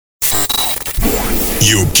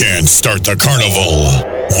You can't start the carnival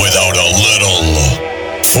without a little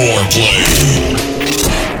foreplay.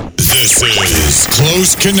 This is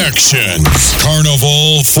Close Connections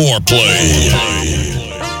Carnival Foreplay.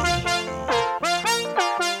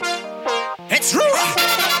 It's true.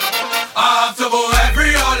 I have to go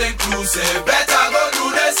every all-inclusive. Better go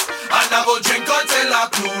do this. And I go drink until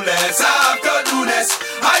I'm clueless. I have to do this.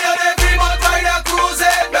 I heard every month by the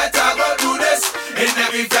cruising. Better go do this. In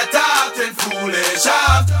every fete acting foolish. I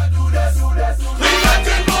have to do this. We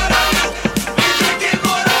getting more than you. We drinking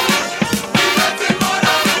more than you. We getting more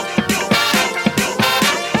than you.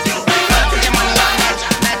 We getting more than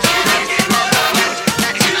you. Drinking more than you.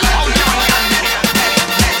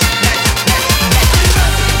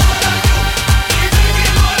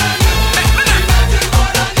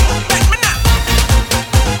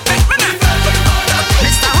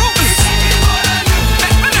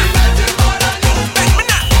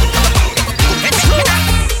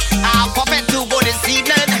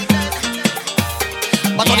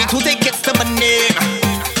 Two tickets to my name.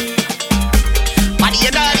 By the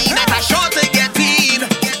end of the night, I'm sure to get in.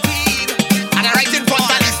 And I'm right in front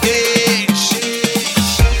of the stage.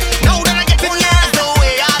 Now that I get in, there's no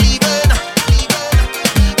way I'm leaving.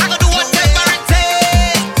 I gotta do whatever it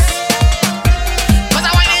takes. Cause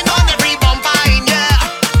I'm waiting on every bumper in yeah.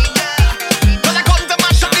 Cause I come to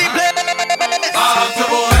mash up the place. I have to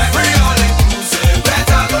go every all-inclusive.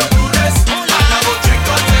 Better go do this. And I go drink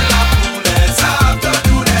until I'm clueless. I have to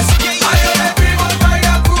do this. I heard every month by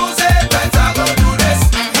the cruising. Better go do this.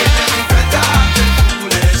 In every fete acting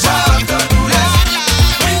foolish. I have to do this.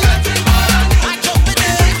 We getting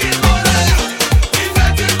more than you. We drinking more than you. We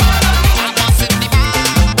getting more than you.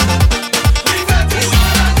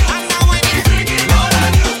 We getting more than you. We drinking more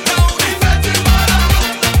than you.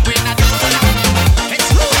 We getting more than you. It's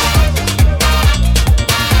true.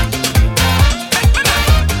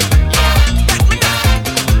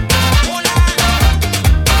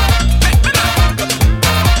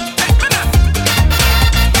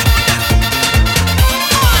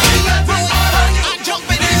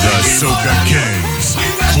 The Soca Kings.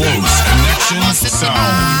 Close Connections Sound.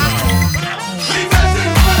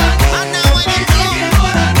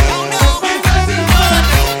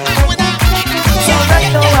 So right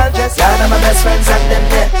now I'll just gather my best friends and them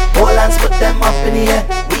there. Hold hands, put them up in the air.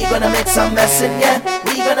 We gonna make some mess in yeah.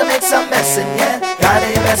 We gonna make some mess in yeah. Gather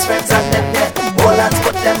your best friends and them there. Hold hands,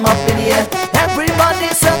 put them up in the air. Everybody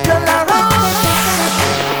circle around.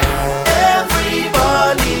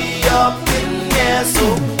 Everybody up in here. So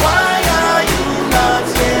why are you not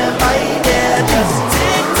here, my dear? Just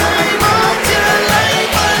take time out your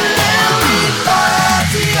life and let me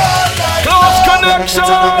party all night. Close Connection.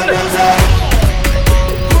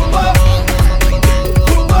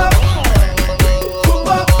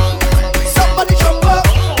 Somebody jump up,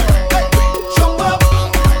 hey, jump up,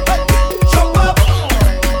 hey, jump up.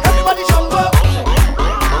 Everybody jump up.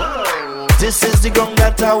 This is the ground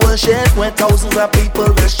that I worship, where thousands of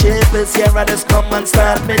people worship. It's here I just come and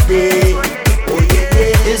start my day. Oh yeah,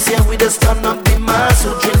 yeah. It's here we just turn up the mass,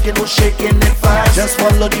 who drinking, who shaking it fast. Just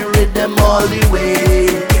follow the rhythm all the way.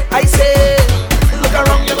 I say, look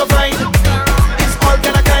around you go find, it's all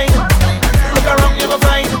kind of kind. Look around you go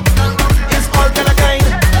find, it's all kind of kind.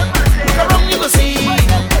 Look around you go see,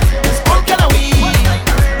 it's all kind of we.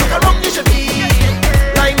 Look around you should be,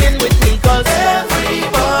 line in with me. Cause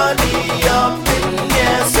everybody up in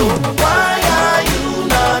here. So why are you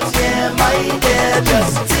not here, my dear?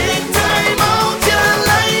 Just take time out your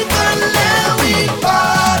life and let me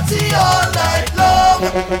party all night long.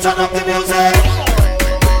 Turn up the music.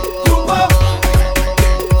 Boom up,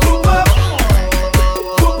 boom up,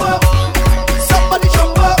 boom up. Somebody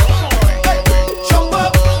jump up.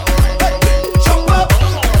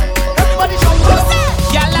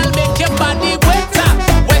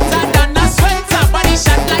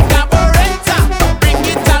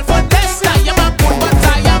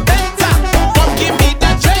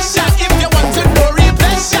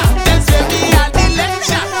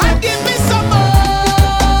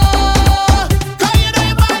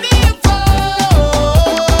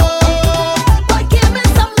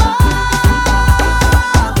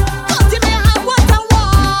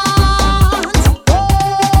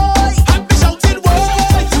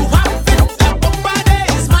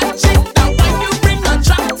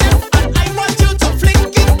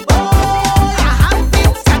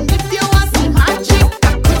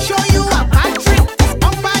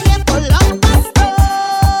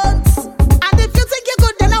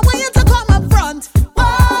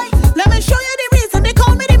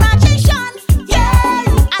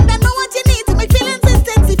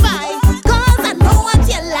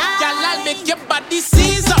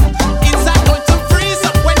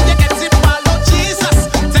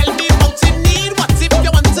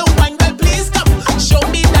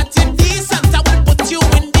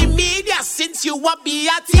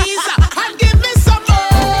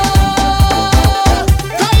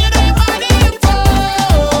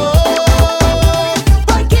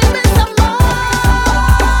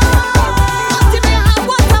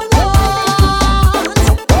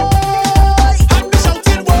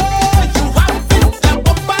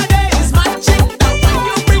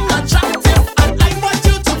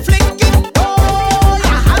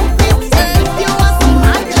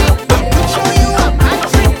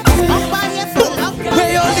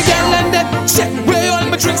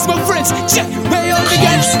 French, check where you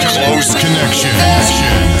begin. Close connection.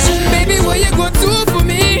 Baby, what you gonna do for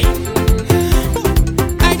me?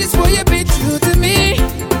 I just want you be true to me.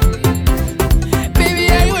 Baby,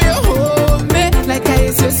 I want you hold me like I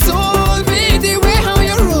is your soul. Be the way how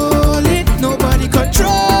you roll it, nobody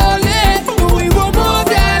control it. We want more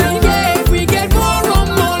than yeah. We get more rum,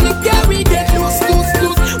 more liquor. We get loose.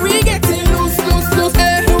 We get loose.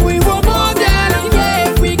 We want more than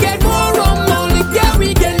yeah. We get more rum, more liquor.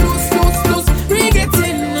 We get loose. We get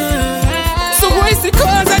in. So what is the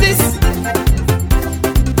cause of this?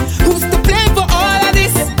 Who's to blame for all of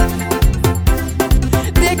this?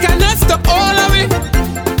 They cannot stop all of it.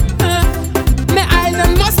 My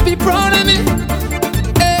island must be proud of me.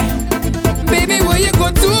 Baby, what you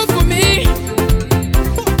gonna do for me?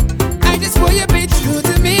 I just want you be true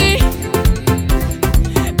to me.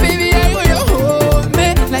 Baby, I want you hold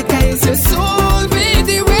me like I is your soul. Be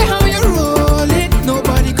the way how you roll it,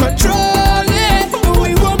 nobody control it.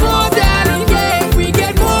 We want more than yeah. We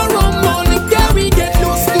get more rum, more liquor. We get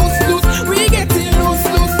loose. We get loose.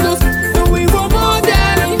 We want more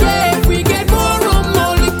than yeah. We get more rum,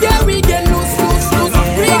 more liquor. We get loose.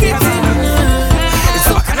 We get It's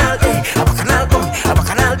a bacchanal day, a bacchanal boom, a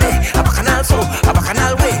bacchanal day, a bacchanal so, a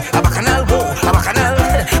bacchanal way, a bacchanal go, a bacchanal,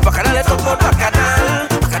 bacchanal let's talk about bacchanal,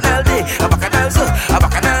 bacchanal day, a bacchanal so, a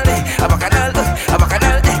bacchanal day, a bacchanal day, a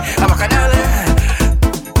bacchanal day, a bacchanal.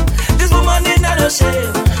 This woman did not no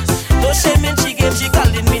shame in she game, she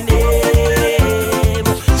calling me name,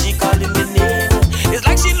 she calling me name. It's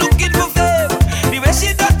like she looking for fame, the way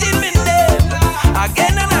she dotting me name,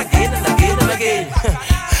 again and again and again and again.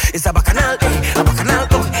 It's a bacchanal day, a bacchanal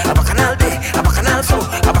go, a bacchanal day, a bacchanal so,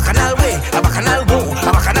 a bacchanal way, a bacchanal go,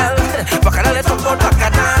 a bacchanal, bacchanal let's talk about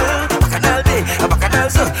bacchanal, bacchanal day, a bacchanal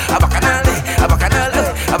so, a bacchanal day, a bacchanal,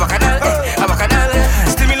 a bacchanal day, a bacchanal.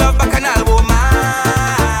 Still me love bacchanal woman,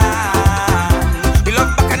 we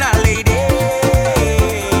love bacchanal lady,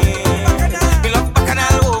 we love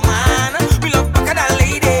bacchanal woman, we love bacchanal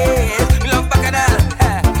ladies, we love bacchanal,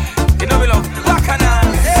 you know we love bacchanal.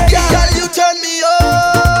 Girl, you turn me on.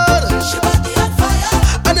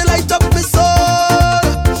 And you light up my soul.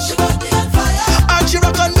 And she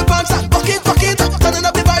rock on my pants and bucket. Turning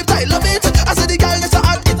up the vibe, I love it. I said the girl is so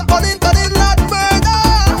hot, it's burning, Lord,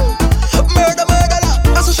 murder, Lord.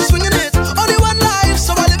 And so she's swinging it. Only one life,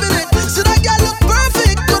 so I live in it. See that girl look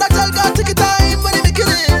perfect. Could I tell God take your time when he making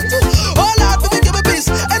it? Oh Lord, baby, give me peace.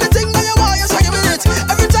 Anything that you want, you say give me it.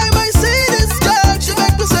 Every time I see this girl, she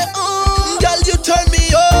make me say, girl, you turn me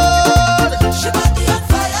on.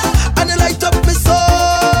 And you light up my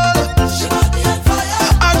soul.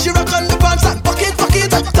 And she rock on the pants and bucket.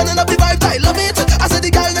 Turning up the vibe, I love it. I said the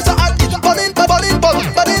girl is so hot, it's burning.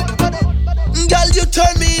 Girl, you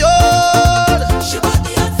turn me on.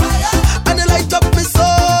 And you light up my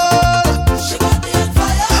soul.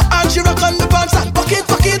 And she rock on the pants and bucket.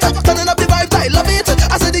 Turning up the vibe, I love it.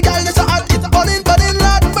 I said the girl is so hot, it's burning,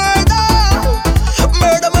 Lord,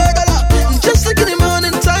 murder, Lord. Just like in the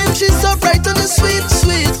morning time, she's so bright and sweet.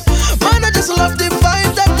 Man, I just love the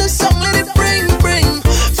vibe that the song let it bring.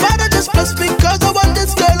 Father just bless me cause I want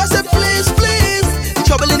this girl. I said please.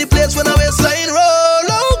 Trouble in the place when I waistline roll,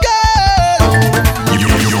 oh girl. You're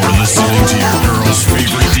listening to your girl's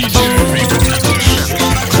favorite DJ.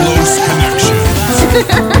 Close connection.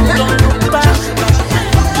 Don't look back.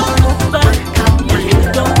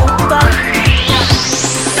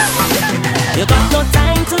 You got no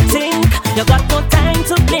time to think, you got no time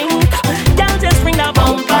to blink. Girl, just bring that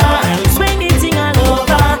bumper and swing the thing all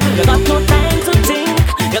over. You got no time to think,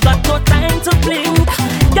 you got no time to blink.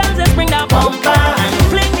 Girl, just bring that bumper and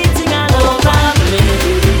fling the thing all over me.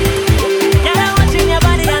 Girl, I'm watching your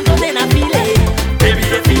body and something I feel it. Baby,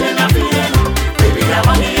 you're feeling, I'm feeling. Baby, I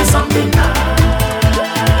want to hear something now.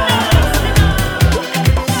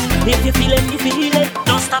 If you feel it,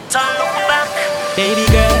 don't stop, turn, look back. Baby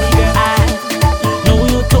girl, I know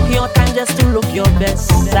you took your time just to look your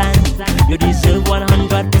best. And you deserve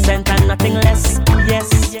 100% and nothing less.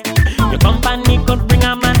 Yes, your company could bring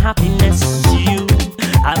a man happiness. You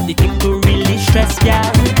have the thing to really stress, yeah.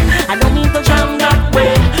 I don't need to jam that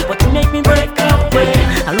way, but you make me break up way.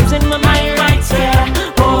 I'm losing my mind right here.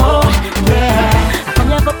 Oh, yeah. I come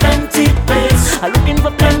here for plenty ways. I'm looking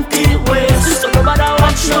for plenty ways. So nobody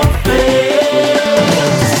watch your face.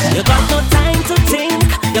 You got no time to think,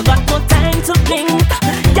 you got no time to blink.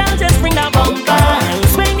 Girl, just bring that bumper and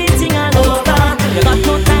swing the thing all over.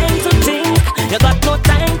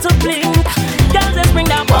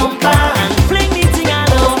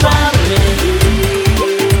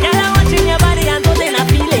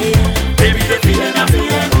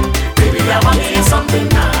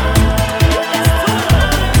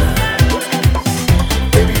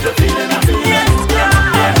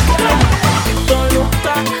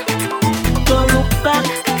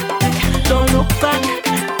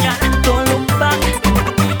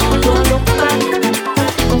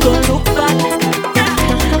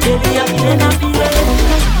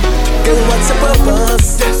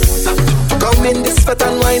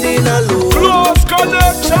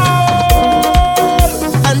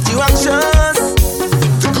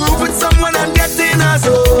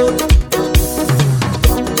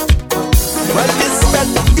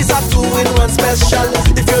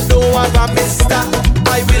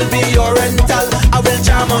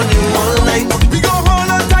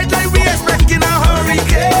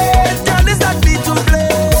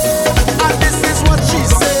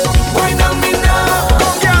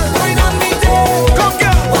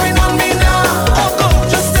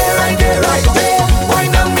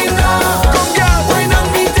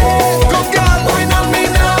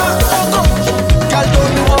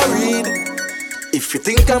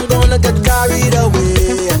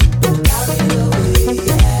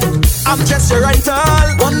 you right all.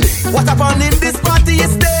 One day, what happened in this party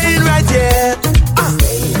is staying right here.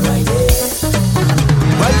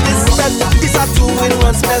 Well, this a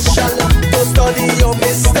 2-in-1 special. Don't study your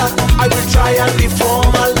mister. I will try and be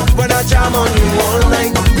formal when I jam on you all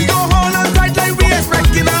night. We go hold on tight like we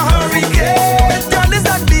expect in a hurricane. Girl, is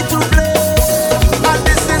that beat to play? And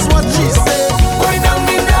this is what she said. Wine on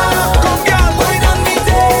me now, come girl, wine on me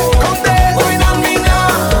there. Come there, wine on me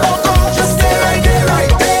now. Oh come, just stay right there,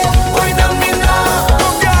 right there. Wine on me now,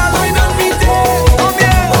 come girl, wine on me there. Come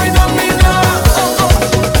here, wine on me now. Oh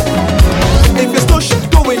oh. If you stush,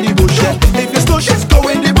 go in the bush. If you stush, go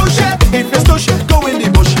in the bush. If you stush, go in the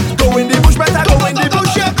bush. Go in the bush, better go in the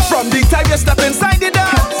bush. From the time you step inside the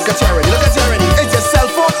dance. Look at you already, look at you already. It's your cell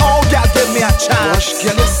phone, oh girl, give me a chance.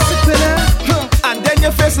 Girl, you sitting there. And then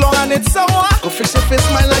your face long and it's sour. Go fix your face,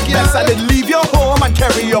 smile like you decided leave your home and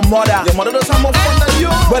carry your mother. Your mother does have more fun than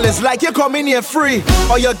you. Well, it's like you come in here free,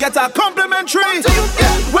 or you get a complimentary.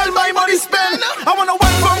 Yeah. Well, my money spent. I wanna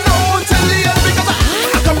work from now till the end because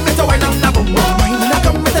I come with a wine and a boom boom. I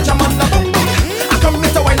come with a jam on the boom boom. I come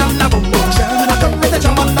with a wine and a boom boom. I come with a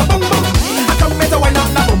jam on the boom boom. I come with a wine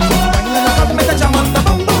and a boom boom. I come with a jam on the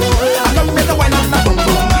boom boom. I come with a wine and a boom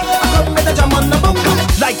boom. I come with a jam on the boom boom.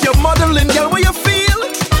 Like you're modeling, girl, where you feel?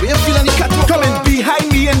 Where you feel any cat coming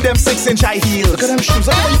behind me in them 6-inch high heels? Look at them shoes,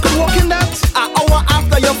 you can walk in that. An hour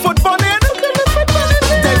after your foot bunning.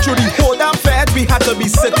 Then through the whole damn fed, we had to be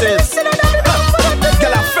sitters.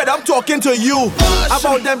 Girl, I'm fed up talking to you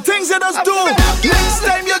about them things you just do. Next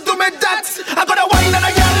time you do me that, I got a wine and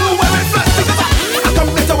a girl where it flat. I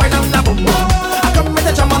come with a wine and a boom boom. I come with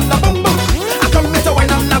a jam on the boom boom. I come with a wine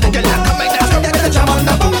and a boom boom. I come with a jam on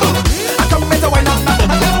the boom boom. I come with a wine and a boom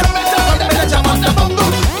boom. I come with a jam on the boom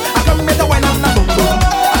boom. I come with a wine and a boom boom.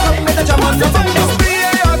 I come with a jam on the boom boom. It's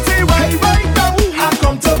B-A-R-T right now. I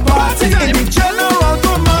come to party in the general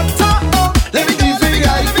don't matter. Let me give you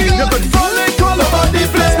VIP. You could frolic all over the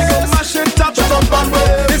place. We go mash it up, jump and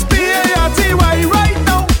wave. It's B-A-R-T right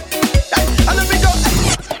now. And let me go.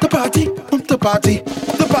 The party, the party,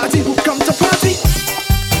 the party who come to party.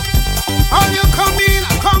 Oh, you come in,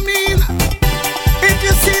 come in. If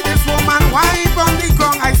you see this woman wipe on the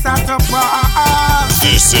ground, I start to brawl.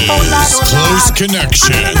 This is Close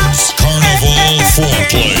Connections Carnival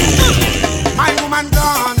Foreplay. My woman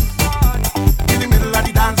gone in the middle of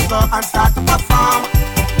the dance floor and start to perform.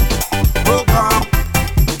 Oh, gone.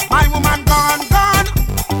 My woman gone, gone.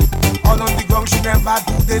 All on the ground, she never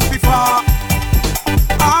do this before.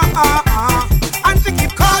 And she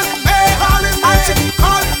keep calling me, and she keep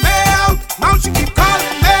calling me out. Now she keep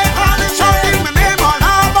calling me, shouting my name all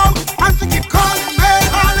about. And she keep calling me,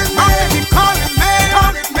 now she keep calling me,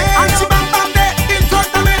 and she bam bam there in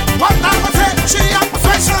front of me. What I was say, she a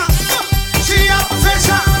possession, she a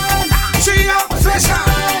possession, she a possession,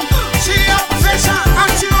 she a possession,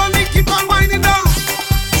 and she only keep on winding down.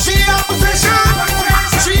 She a possession,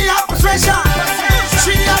 she a possession,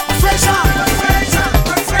 she a possession.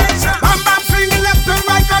 Bam bam swinging left and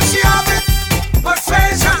right 'cause she have it.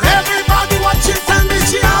 Persuasion. Everybody watching tell me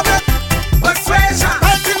she have it. Persuasion.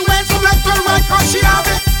 Breaking ways from left and right 'cause she have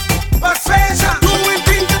it. Persuasion. Doing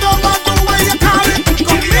things you don't want to do when you call it.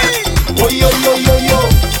 Come in. Oh yo yo yo yo.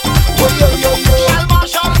 Oh yo yo yo.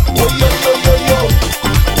 Oh yo yo yo yo.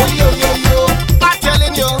 Oh yo yo yo. I'm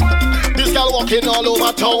telling you, this girl walking all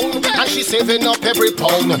over town, and she's saving up every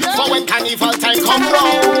pound for when carnival time come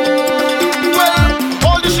round. Well,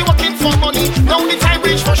 all this she working for money, now the time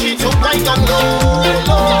reach for she to ride down low,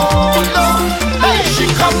 low, low. Hey, she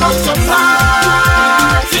come out to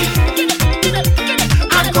party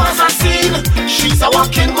and cause a scene. She's a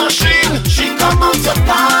walking machine. She come out to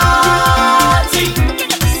party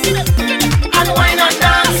and wine and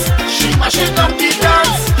dance. She mashing up the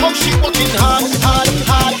dance. How she working hard, hard,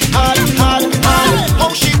 hard, hard, hard, hard. How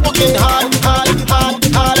she working hard, hard, hard,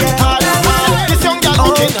 hard, hard, hard. This young girl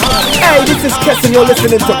working hard. Hey, this is Kes and you're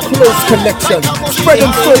listening to Close Connection.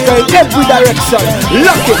 Spreading soca in every direction.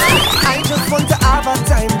 Lock it. I just want to have a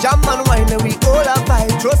time, jam and wine, and we all a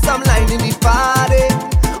vibe. Throw some line in the party.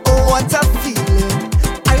 Oh, what a feeling!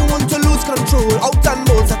 I want to lose control, out and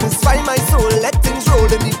more, satisfy my soul. Let things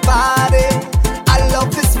roll in the party. I love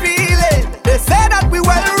this feeling. They say that we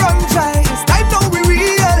well run dry. It's time now we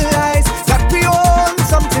realize that we own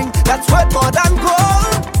something that's worth more than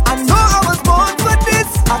gold. I know I was born for this.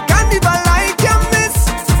 I can't even like you miss.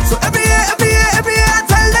 So every year, I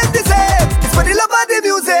tell them this. It's for the love of the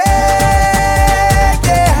music.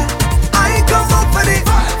 Yeah, I come up for it.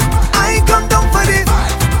 I come down for it.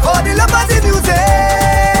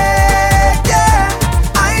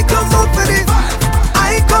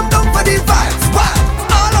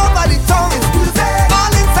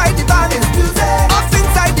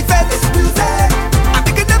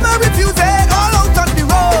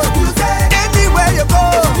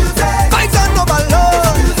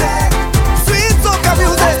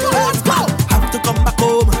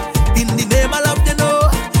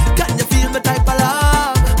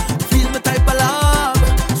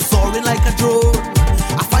 like a drone.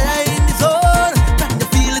 A fire in the zone, can you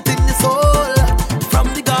feel it in your soul? From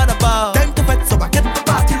the God above. Time to fight, so I get my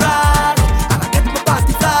party rag, and I get my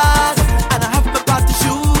party flag, and I have my party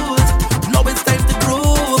shoes. Now it's time to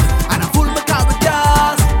groove, and I full my car with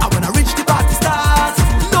gas. And when I reach the party stars,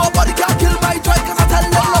 nobody can kill my joy, cause I tell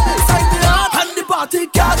them love inside me heart. And the party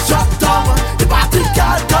can't shut down, the party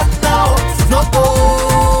can't cut now. No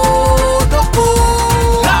more, no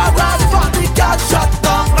more. Nah, the party can't shut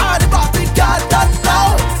down, nah, the party can't done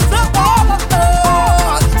now. No more.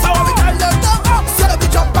 So we tell them no, so let me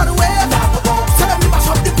jump on the wave, so let me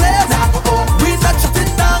mash up the place. We not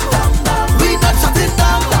shutting down, we not shutting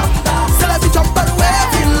down. So let me jump on the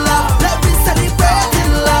wave in love, let me celebrate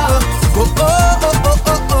in love. Oh, oh, oh, oh,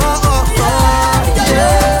 oh, oh, oh,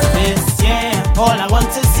 yeah. This year, all I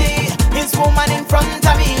want to see is woman in front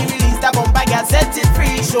of me. Release that bomb bag and set it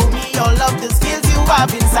free. Show me all of the skills you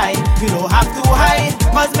have inside. You don't have to hide,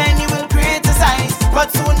 cause many will criticize, but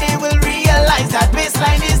soon they will realize that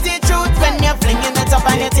baseline is the truth. When you're flinging it up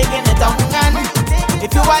and you're taking it down, and if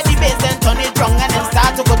you are the base, then turn it wrong and then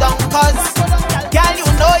start to go down. Cause, girl, you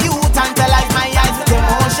know you tantalize my eyes with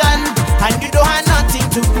emotion, and you don't have nothing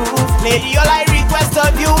to prove. Lady, all I request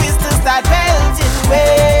of you is to start belting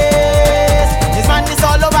ways. This man is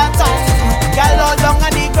all over town, girl, all down on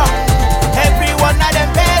the ground. Every one of them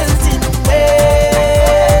belting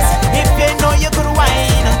ways. If you know you could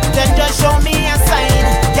whine, then just show me a sign.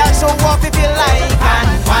 Girl, show off if you like, and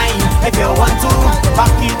whine if you want to.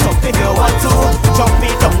 Back it up if you want to. Jump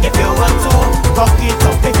it down if you want to. Cock it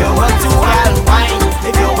up if you want to. Girl, whine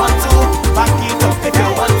if you want to. Back it up if you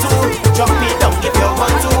want to. Jump it down if you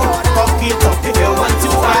want to. Cock it up if you want to.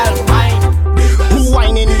 Girl, whine. Who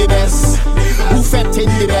whining the best? Who fetting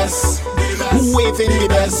the best? Who waving the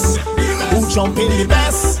best? Who jumping the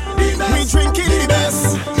best? We drinking the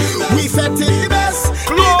best. We fetting the best.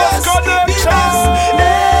 Close connection.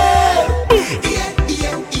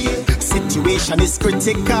 Situation is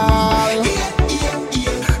critical.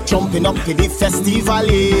 Jumping up to the festival.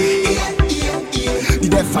 The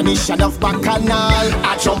definition of bacchanal.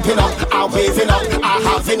 I jumping up, I waving up, I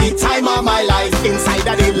having the time of my life. Inside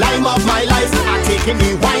of the lime of my life, I taking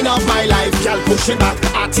the wine of my life. Girl pushing back,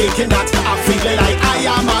 I taking that. I feeling like I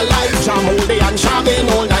am alive. Jam all day and jamming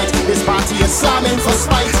all night. This party is slamming for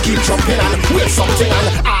spite. Keep jumping and wait something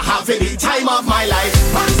and I having the time of my life.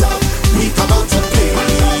 Hands up, we come out to play.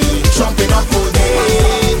 Jumping up all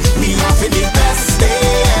day. We having the best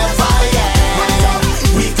day ever, yeah.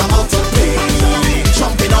 We come out to play.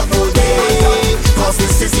 Jumping up all day, cause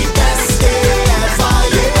this is the best day ever,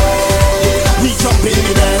 yeah. We jumping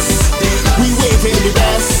the best, we waving the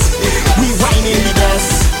best, we whining the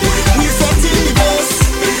best, we fetting the best,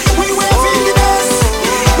 we waving the best,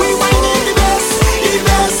 we whining the best,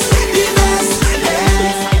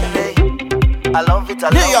 I love it, I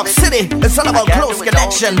love New York it. City, it's all about close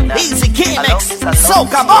connection. Easy K-Mix,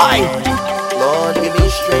 Soca Boy. Lord, give me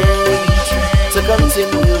strength to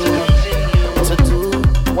continue to do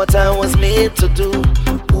what I was made to do.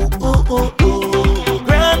 Ooh, ooh, ooh, ooh.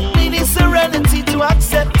 Grant me the serenity to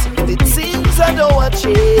accept it seems I don't want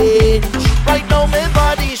change. Right now my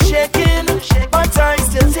body's shaking, but I'm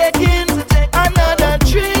still taking another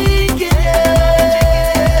drink,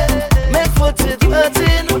 yeah. My foot is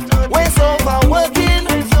hurting, waist overworking,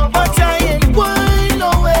 but I ain't going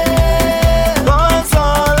nowhere. Cause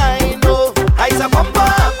all I know is a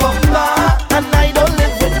bumper, and I don't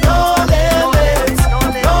live with no limits,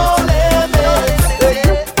 no limits.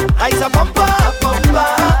 I's a bumper,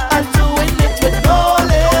 I'm doing it with no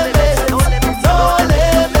limits, no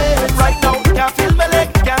limits. Right now, can't feel my leg,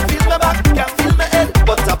 can't feel my back, can't feel my head,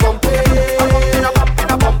 but I bump it.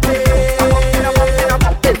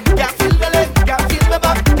 Can't feel my leg, can't feel my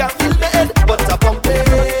back, can't feel my head, but I bump it.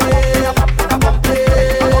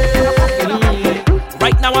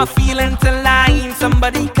 Right now I'm feeling to line.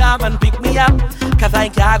 Somebody come and pick me up, cause I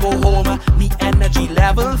can't go home, me energy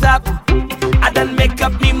levels up. I done make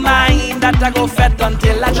up me mind that I go fed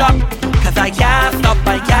until I drop, cause I can't stop,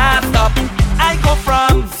 I can't stop. I go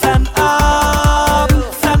from sun up,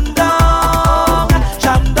 sun down,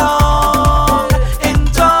 jam down, in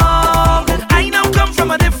town. I now come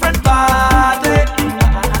from a different body,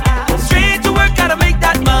 straight to work, gotta make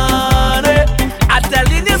that money. I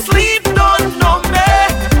telling you, sleep don't know me.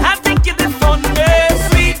 I think it is on me.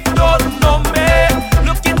 Sleep don't know me.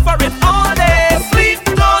 Looking for it all day. Sleep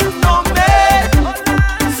don't know me.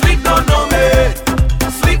 Sleep don't know me.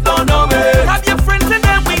 Sleep don't know me. Have your friends and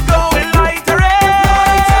then we go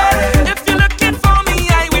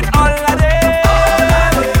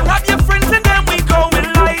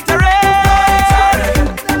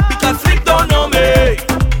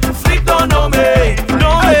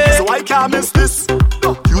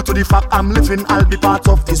fact I'm living, I'll be part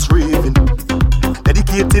of this raving.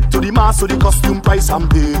 Dedicated to the mass, so the costume price I'm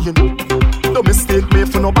paying. Don't mistake me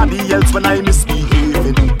for nobody else when I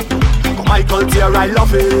misbehaving. For my culture, I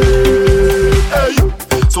love it. Hey.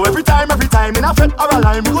 So every time in a fete or a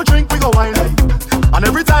line, we go drink, we go wine. And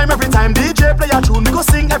every time DJ play a tune, we go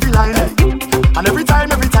sing every line. And every time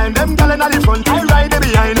them gal inna the front, I ride it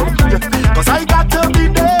behind. Cause I got to be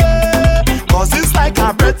there, cause it's like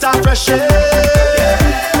a breath of fresh air.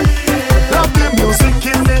 Love the music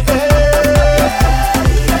in the air.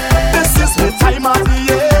 This is the time of the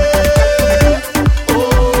year.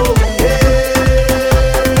 Oh yeah.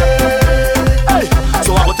 Hey,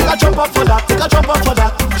 so I go take a jump up for that, take a jump up for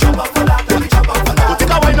that. Jump up for that, take a jump up for that. Go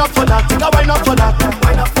take a wind up for that, take a wind up for that.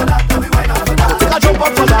 Wind up for that, baby, wind up for that. Go take a jump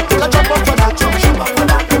up for that, take a jump up for that. Jump up for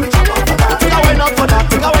that, baby, jump up for that. Take a wind up for that,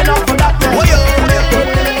 take a wind up for that. Oh yo,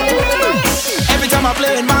 every time I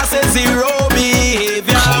play in my zero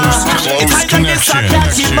behavior. It's like this I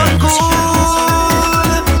can't keep on cool.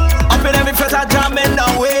 Up in every fete I jamming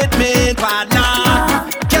down with me partner.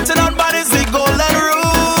 Getting on bodies the golden rule.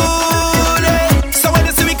 So when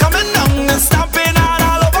you see me coming down and stamping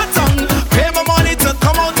all over town, pay my money to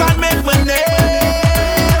come out and make my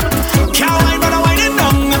name. Can't wine but I wine it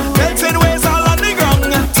down, belting ways all on the ground.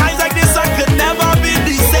 Times like this I could never be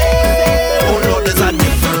the same. Oh Lord, there's a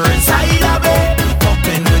different side of it.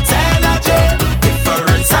 Pumping with energy.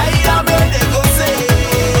 Different side of me, they go say.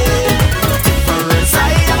 Different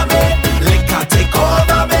side of me, liquor take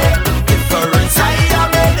over me. Different side of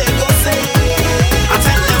me, they go say. I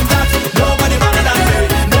tell them that nobody better than me,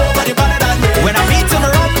 nobody better than me. When I meet them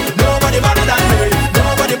around, nobody better than me,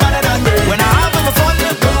 nobody better than me. When I have my fun,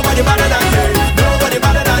 nobody better than me, nobody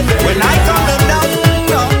better than me. When I come them down.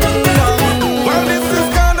 Well, this is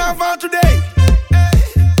Carnival today.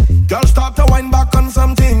 Girl, start to wind back on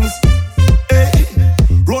some things.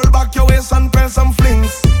 Roll back your waist and press some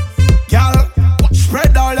flings. Girl,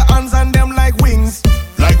 spread all your hands and them like wings,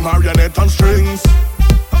 like marionette on strings.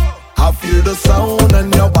 I feel the sound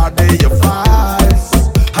and your body, your vibes,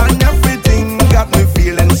 and everything got me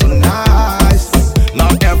feeling so nice.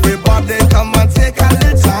 Now everybody come and take a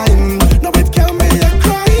little time. Now it can be a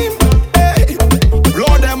crime. Hey,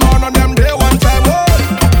 blow them on them day one time.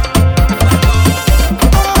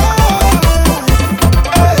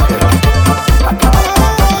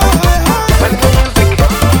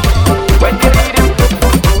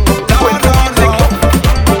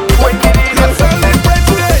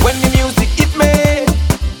 When the music hit me,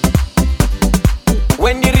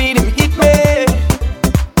 when the rhythm hit me,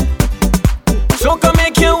 so come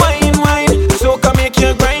make you wine, wine, so come make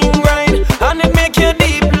you grind, grind, and it make you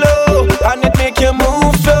deep low, and it make you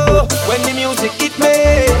move slow. When the music hit me,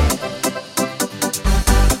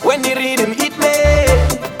 when the rhythm hit me,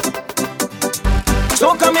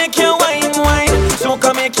 so come make you wine, wine, so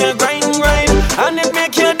come make you grind, grind, and it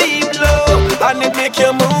make you deep low, and it make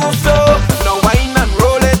you move slow. Now wine and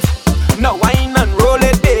roll it, now wine and roll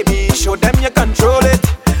it, baby. Show them you control it,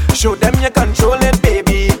 show them you control it,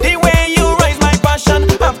 baby. The way you rise my passion,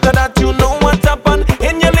 after that you know what happened.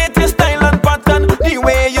 In your latest style and pattern, the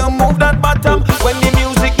way you move that bottom. When the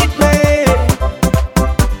music hit me,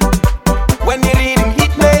 when the rhythm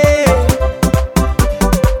hit me,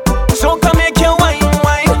 so come make you wine,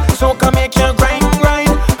 wine, so come make you grind, grind,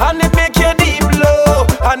 and it make you deep low,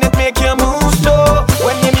 and it make you move slow.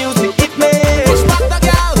 When the music hit me, push back the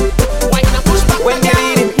girl, wine and push back. When the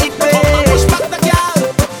rhythm hit me, push back the girl,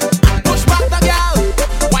 push back the girl,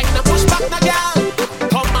 wine and push back the girl,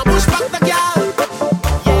 come and push back the girl.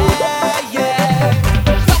 Yeah, yeah.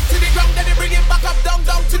 Down to the ground, then they bring it back up. Down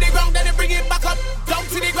to the ground, then they bring it back up. Down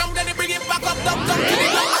to the ground, then they bring it back up. Down to the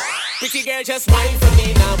ground. Pretty girl, just wine for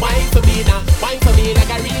me now, wine for me now, wine for me like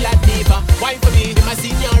a real diva. Wine for me, my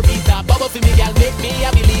señorita. Bubble for me, girl, make me a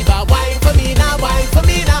believer. Wine for me now, wine for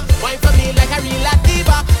me now, wine for me like a real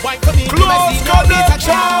diva. Wine for me, my señorita.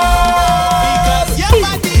 Because your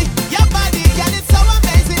body, girl, it's so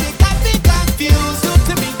amazing, it got me confused. Do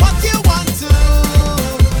to me what you want to.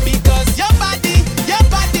 Because your body,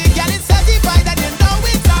 girl, it's certified and you know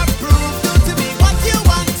it's approved. Do to me what you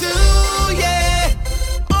want to, yeah.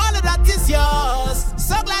 All of that is yours,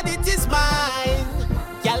 so glad it is mine.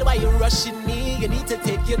 Girl, why you rushing me? You need to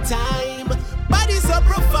take your time. Body so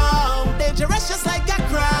profound, dangerous just like a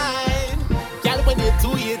crime. Girl, when you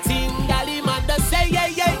do your thing, girl, the man does say yeah,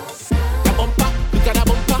 yeah. Da bumper, look at da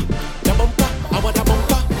bumper, da bumper, I want da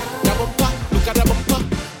bumper, da bumper, look at da bumper,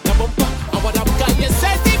 da bumper, I want da bumper. You're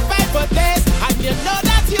certified for this, and you know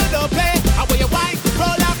that you don't play. I want you wine,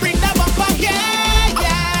 roll and bring da bumper, yeah,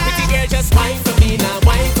 yeah. Pretty girl, just wine for me now,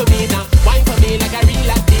 wine for me now, wine for me like a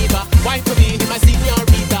real diva. Wine for me, my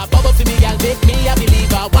señorita. Bubble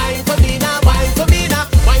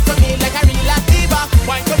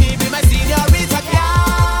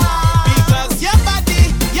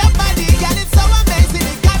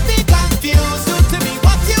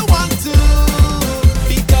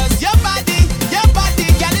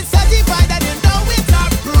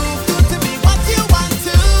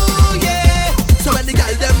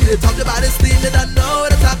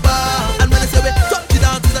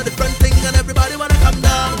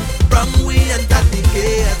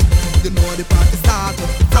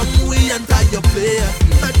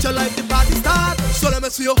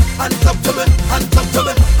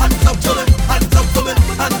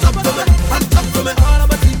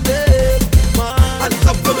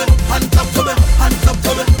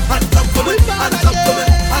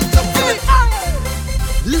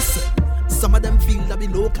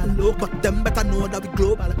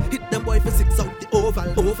them boy for 6 out the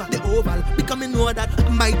oval. Because me know that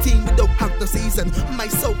my team we don't have no season. My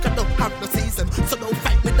soca don't have no season. So don't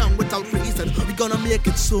fight me down without reason. We gonna make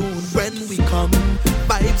it soon when we come.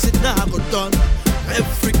 Vibes it now go done.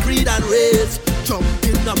 Every creed and race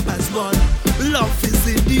jumping up as one. Love is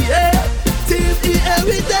in the air. Till the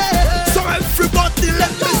every day. So everybody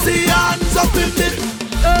let me see hands up in it.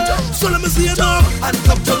 So let me see you now. Hands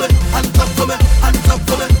up for me, hands up for me, hands up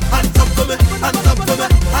for me, hands up for me, hands up for me,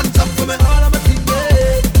 hands up for me. All of my team,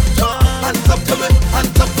 hands up for me,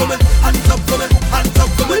 hands up for me, hands up for me, hands up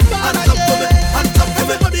for me, hands up for me, hands up for me.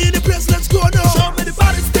 Everybody in the place, let's go now. Show me the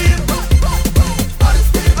body steam. Body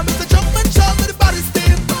steam. I'm Mr. Jumpman, show me the body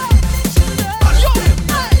steam. Body steam.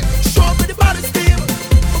 Show me the body steam.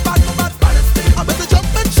 Body steam. I'm Mr.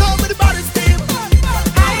 Jumpman, show me the body steam.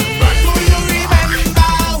 Do you remember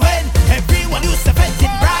when everyone used to fit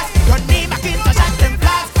in brass? Run me back into shot and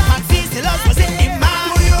blast. Man, Feasty Love was in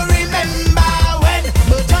demand. Do you remember when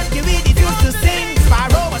John the Weed used to sing?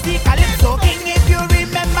 Sparrow was the Calypso king. If you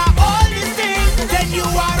remember all these things, then you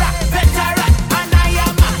are a veteran, and I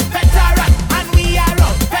am a veteran, and we are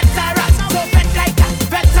all veterans. So bet like a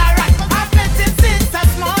veteran. I've bet it since as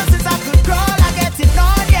small since I could crawl. I get it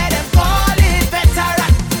on, yeah, them call it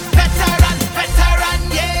veteran, veteran, veteran,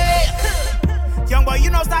 yeah. Young boy, you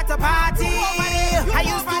know start a party. I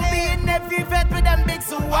used to be in every vet with them big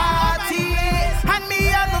Suwati. And me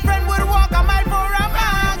and my friend would walk a mile for a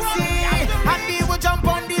maxi. And we would jump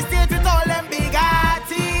on the stage with all them big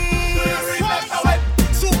artists.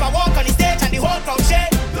 Super walk on the stage and the whole crowd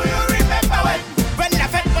shake. Do you remember when the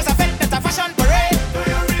fete was a fete, that's a fashion parade? Do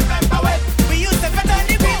you remember when we used to fet on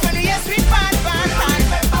the beat when the yes we fan.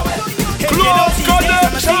 Close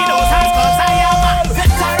connection. I am a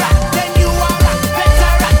veteran, then you are a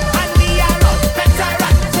veteran, and we are all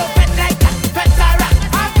veteran. So bet like a veteran.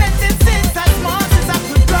 I've bet it since as small since I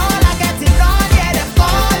could crawl. I get it on, yeah, them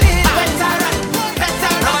call it veteran,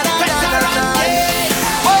 veteran, veteran, yeah.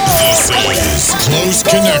 This is Close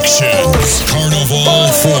Connections Carnival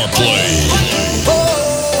Foreplay.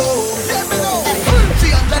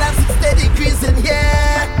 360 degrees in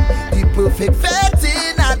here. The perfect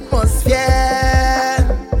vetting atmosphere.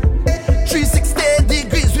 360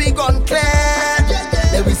 degrees we gone clear.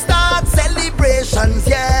 Then we start celebrations,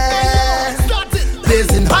 yeah.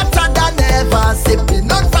 Blazing hotter than ever.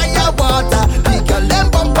 Sipping on fire water. Big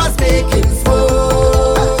and bumpers making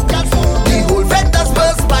smoke. The whole vendors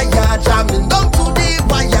perspire. Jamming down to the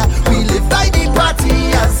wire. We live by the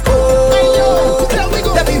party as code. Then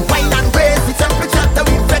we wine and raise the temperature. Then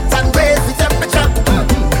we vet and raise the temperature.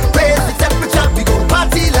 Raise the temperature. We go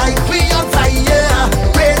party like we on fire.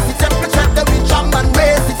 Raise the temperature. Then we jam and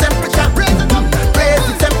raise the temperature. Raise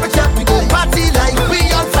the temperature. We go party like we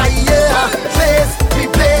on fire. Place we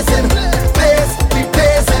blazing. Place we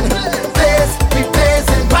blazing. Place we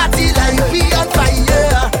blazing. Party like we on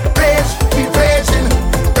fire. Rage we raging.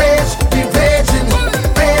 Rage we raging.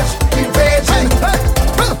 Rage we raging.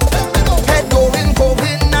 Head going,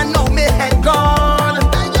 and now me head gone.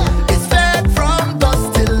 It's fed from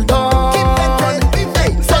dusk till dawn.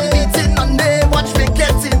 Hey, sun beating on me, watch me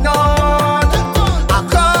getting on. I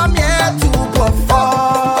come here to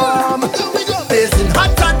perform. Blazing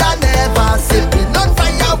hotter than ever, sipping on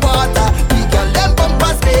fire water. Big and them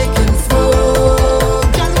bumpers making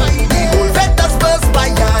smoke. The whole vendors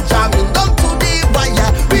perspire, jamming down to the wire.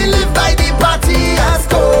 We live by the party as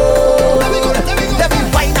code. Then we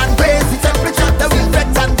wine and raise the temperature. Then we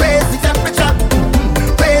vet and raise the temperature.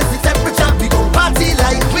 Raise the temperature. We go party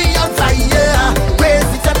like we on fire. Raise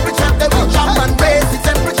the temperature. Then we jump and raise the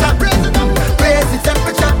temperature. Raise the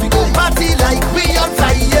temperature. We go party like we on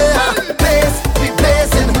fire. Place we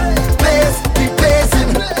blazing. Place we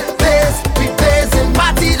blazing. Place we blazing.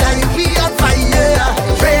 Party like we on fire.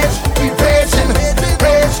 Rage we raging.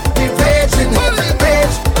 Rage we raging.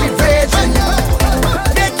 Rage we raging.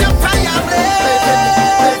 Make your fire blaze.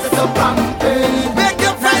 Make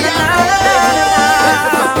your fire blaze.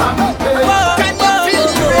 Can you feel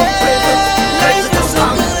the rain? Life is so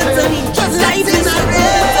good to me. Life is so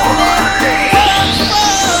good to me.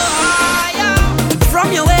 From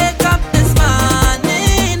your wake up this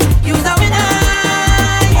morning, you's a winner.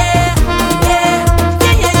 Yeah, yeah,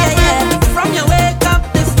 yeah, yeah, yeah. From your wake up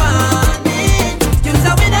this morning, you's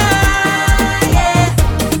a winner. Yeah,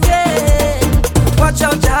 yeah. Watch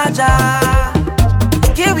out, Jaja.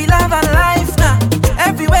 Here we love and life now.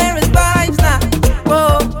 Everywhere is vibes now.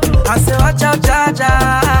 Whoa, I say watch out, Jaja.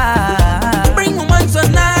 Bring woman so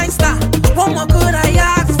nice now. What more could I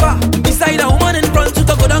ask for? Beside a woman in front to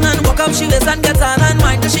go down and walk up, she waist and get on and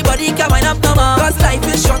mind. She body can wind up no more. Cause life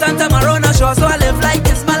is short and tomorrow not sure, so I live like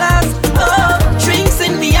it's my last. Oh, drinks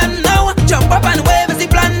in me and now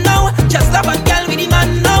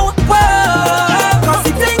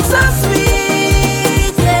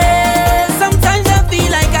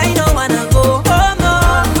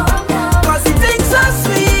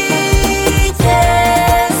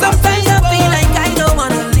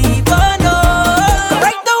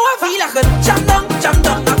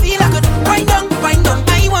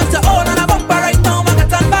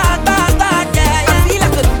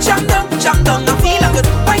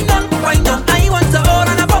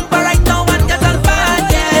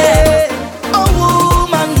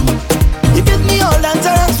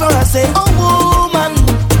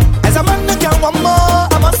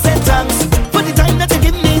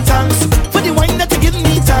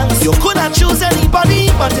not choose anybody,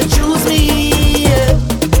 but to choose me. Yeah.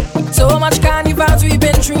 So much carnivals we've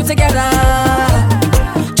been through together,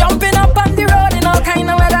 jumping up on the road in all kind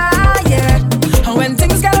of weather, yeah. And when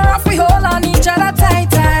things get rough, we hold on each other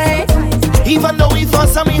tight, tight. Even though we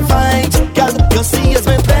fuss and we fight, girl, you see as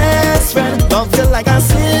my best friend. Love you like a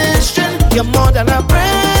sister, you're more than a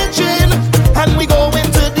brethren, and we go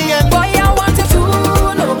into the end. Boy, I want you to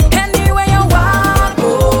know, anywhere you want,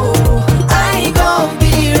 oh, I gon'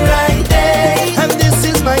 be right there. And this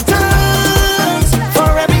is my thanks for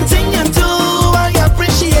everything you do. I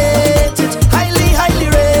appreciate it, highly, highly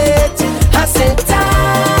rate it. I said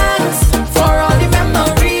thanks for all the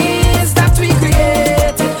memories that we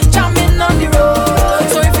created, jamming on the road.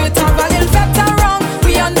 So if you talk a little better wrong,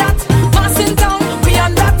 we on that, passing down, we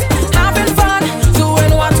on that, having fun,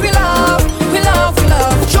 doing what we love, we love, we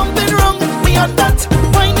love. Jumping wrong, we on that,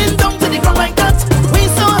 winding down to the ground like that. We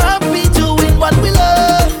so happy doing what we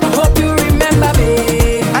love. Hope you remember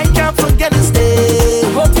me. I can't forget this day.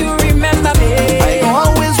 Hope you remember me. I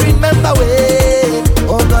always remember way.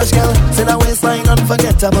 Oh gosh, girl, say that waistline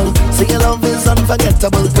unforgettable. Say your love is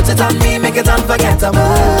unforgettable. Put it on me, make it unforgettable.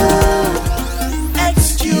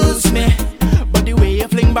 Excuse me, but the way you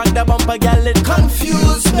fling back the bumper, girl, it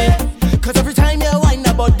confuse me. Cause every time you whine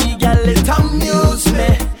about the girl, it amuse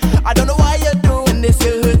me. I don't know why you're doing this,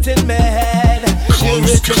 you're hurting my head.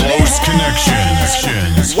 Close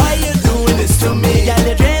connections. Why you doing this to me? Girl,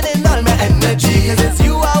 you're draining all my energy. Cause it's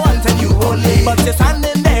you I want and you only. But you're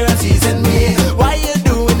standing there and teasing me. Why you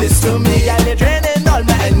doing this to me? Girl, you're draining all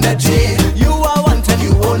my energy. You I want and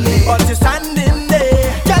you only. But you're standing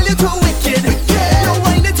there. Girl, you're too wicked. You're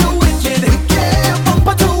whining too wicked. Your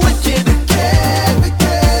bumper too wicked.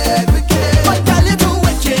 But girl, you're too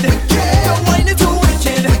wicked. You're whining too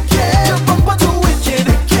wicked. Your bumper too wicked.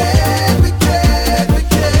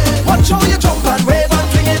 Watch how you jump and wave and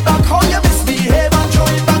fling it back. How you misbehave and throw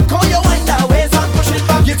it back. How you wind that ways and push it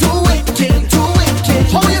back. You're too wicked, too wicked.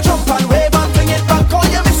 How you jump and wave and fling it back. How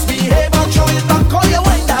you misbehave and throw it back. How you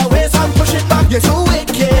wind that ways and push it back. You're too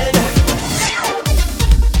wicked.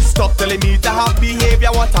 Stop telling me to have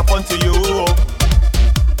behavior, what happened to you?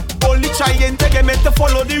 Only trying to get me to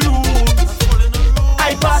follow the rules.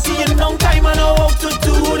 I party in long time and know how to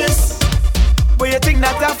do this. But you think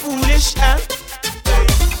that I'm foolish, eh?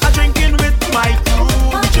 I'm drinking with my crew,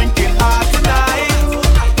 drinking hard tonight.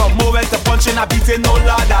 From moment to punching, I beating, no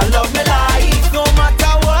Lord, I love me life. No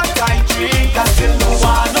matter what I drink, I still don't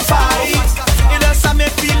wanna fight. It does have me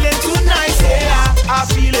feeling too nice, yeah, I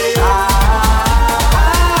feel it.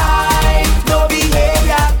 No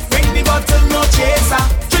behavior, bring the bottle, no chaser.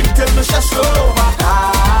 Drink till me just roll over.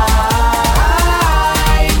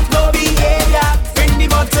 No behavior, bring the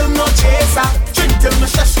bottle, no chaser. Drink till me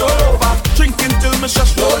just roll over. Drinking till me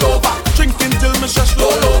just roll over. Drinking till me just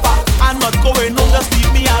roll over. I'm not going home, just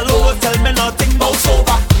leave me alone. Tell me nothing about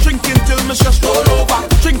sober. Drinking till me just roll over.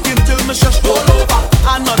 Drinking till me just roll over.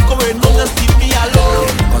 I'm not going home, just leave me alone.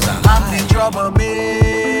 Cause I'm the troublemaker.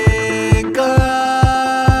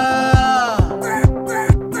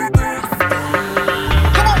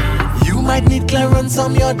 You might need clearance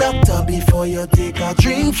from your doctor before you take a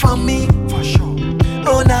drink from me. For sure.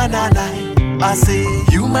 Oh, nah, nah, nah. I say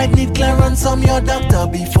you might need clearance from your doctor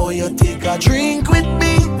before you take a drink with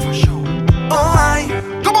me. For sure.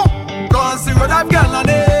 Oh, come on. Go and see what I've got on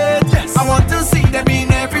it. Yes. I want to see them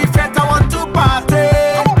in every fete. I want to party.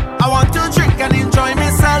 I want to drink and enjoy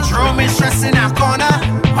myself. Throw me stress in a corner.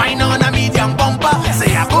 Wine on a medium bumper.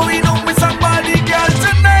 Say I'm going home with somebody, girl,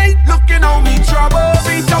 tonight. Looking on me trouble.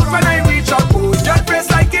 Reach up when I reach up. Put your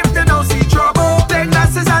face like if they don't see trouble. Take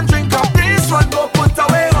glasses and drink up. This one go put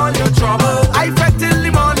away all your trouble. I fret till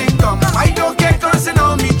the morning come. I don't get cursing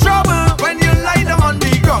on me trouble. When you lie down on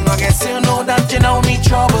the ground, I guess you know that you know me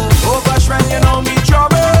trouble. Oh gosh, man, you know me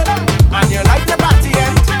trouble. And you like the party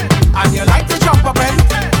end. And you like to jump up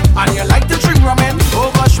and you like to drink rum and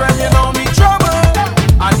oh gosh, man, you know me trouble.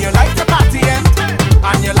 And you like the party end.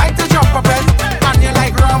 And you like to jump up and you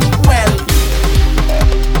like rum well.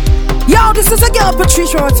 Yo, this is a girl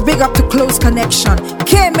Patricia. It's big up to Close Connection.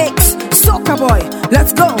 K-Mix, Soca Boy.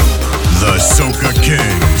 Let's go. The Soca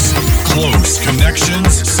Kings. Close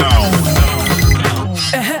Connections Sound.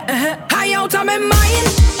 High out of my mind,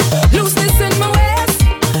 looseness in my waist,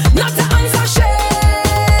 not to answer shame.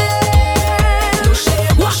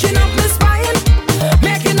 Washing up my spine,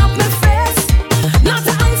 making up my face, not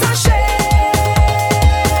to answer shame.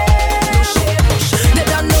 They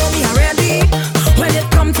don't know me already. When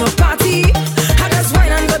it come to party, I just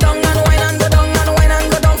wine and go down and wine and go down and wine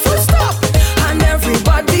and go down. Full stop. And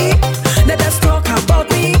everybody, they just talk about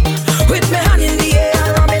me with my hand in the air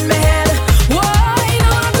and rum in my head. Why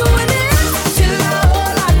not doing it?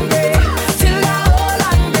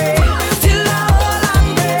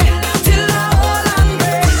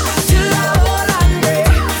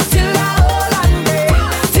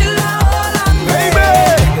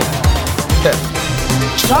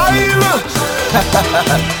 Child.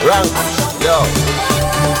 Rank, yo.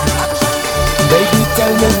 Baby,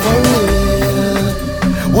 tell me for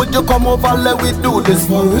real. Would you come over, let we do this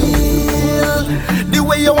for real? The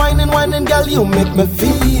way you whining, girl, you make me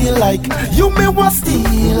feel like you me what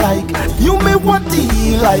steal, like you me what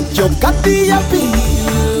deal, like you got the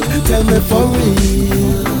appeal. Tell me for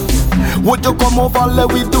real. Would you come over, let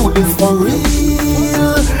we do this for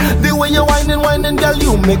real? The way you whining, girl,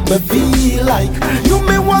 you make me feel like you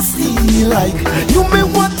me what steal, like you me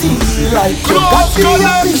what deal, like you got the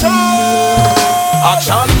appeal.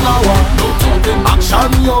 Action now, no talking.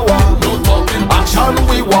 Action you are, no talking. Action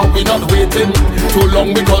we want, we not waiting. Too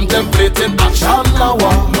long we contemplating. Action now,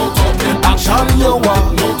 no talking. Action you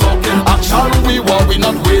are, no talking. Action we want, we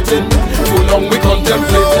not waiting. Too long we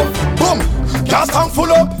contemplating. Boom. Gas tank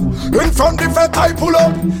full up, in front the vet I pull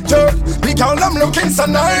up. Yeah, the girl them looking so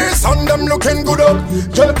nice, and them looking good up.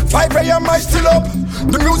 Yeah, 5 AM I still up,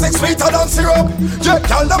 the music sweeter than syrup. Yeah,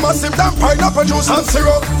 girl them massive than pineapple juice and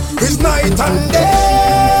syrup. It's night and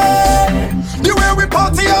day, the way we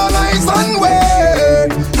party all eyes and way,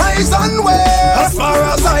 eyes and way. As far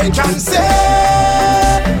as I can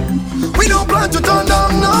say, we don't plan to turn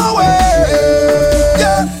down no way.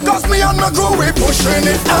 Yeah, cause me and my crew we pushing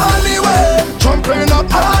it alleyway, jumping up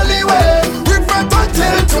alleyway. We fret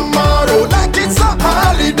until tomorrow like it's a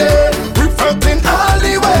holiday. We fretting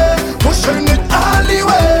alleyway, pushing it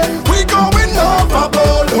alleyway. We going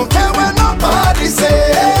overboard, don't care what nobody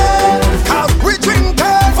say. Cause we drink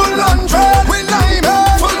full 100, we lime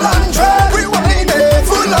full 100, we wine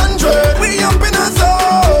full 100. We up in a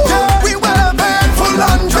zone, yeah, we well full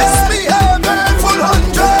 100, misbehaving full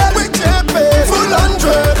 100, we chipping full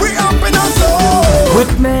 100. We up in a zone.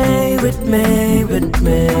 With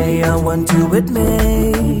me, I want you with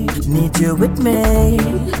me. Need you with me.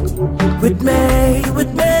 With me,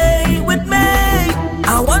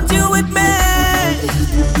 I want you with me.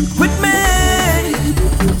 With me.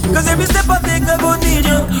 Cause every step I take I go need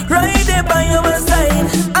you. Right there by your side.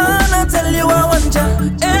 And I tell you I want you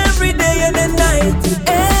every day and the night.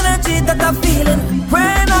 Energy that I'm feeling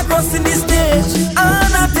when I cross in this stage.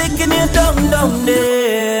 And I'm taking you down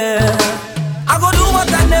there. I go do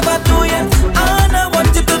what I never do yet. And I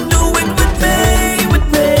want you to do it with me. With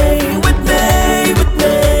me, with me, with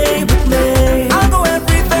me, with me. I'll go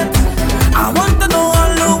everything. I want to know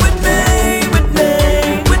all you with me. With me,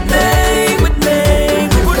 with me, with me.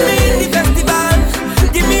 Put me in the festival.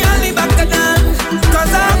 Give me all the back and down.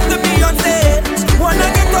 Cause I have to be on stage. Wanna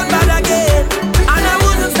get on bad again. And I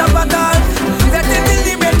wouldn't stop at all. Let it till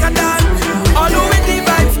the break of dawn. All who with the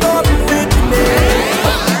vibes come with me.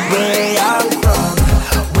 Where I'm from,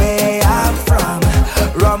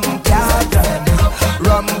 rum garden,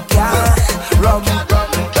 rum garden.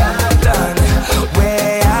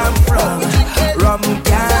 Where I'm from, rum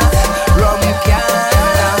garden.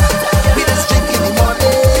 We just drink in the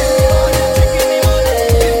morning,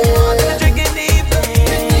 drink in the evening.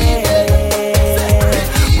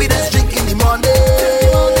 We just drink in the morning,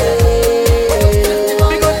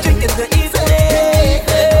 we gon' drink in the evening.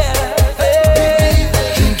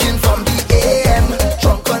 Drinking from the AM,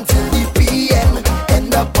 drunk until the PM.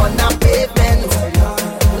 End up on a pavement.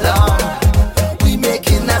 Lord, we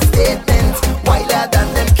making a statement. Wilder than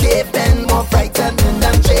them cavemen, more frightening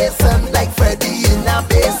than Jason, like Freddy in a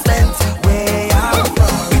basement. Where I'm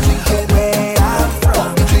from, we drinking. Where I'm from,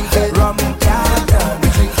 we drinking. Rum garden, we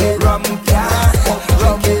drinking. Rum garden,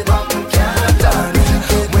 rum garden.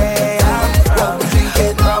 Where I'm from, we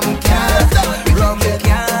drinking. Rum garden, rum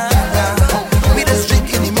garden. We just drink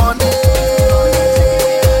in the morning,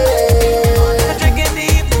 drink in the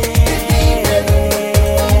evening.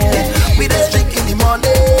 We just drink in the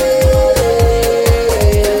morning,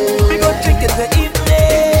 we gon' drink in the evening.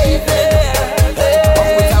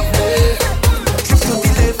 Trip to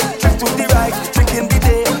the left, trip to the right, drink in the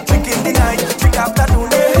day, drink in the night, drink afternoon.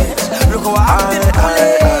 Look how I feel it.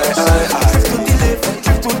 Trip to the left,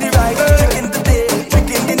 trip to the right, drink in the day, drink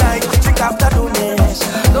in the night, drink afternoon.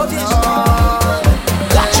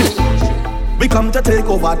 We come to take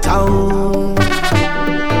over town.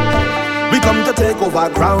 We come to take over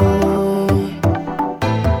ground.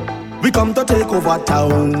 We come to take over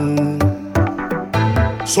town.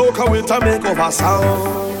 Soca will to make over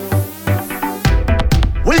sound.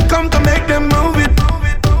 We come to make them move it.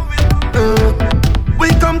 We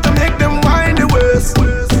come to make them wind the waist.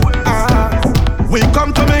 We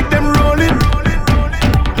come to make them roll it.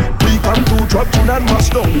 We come to drop tune and mash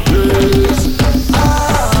down the place.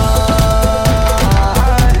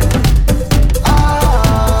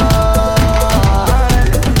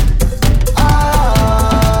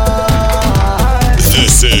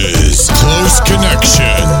 This is Close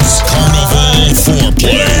Connections. Carnival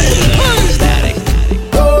Foreplay.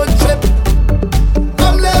 Road trip,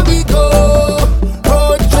 come let we go.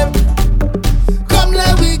 Road trip, come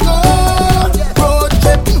let we go. Road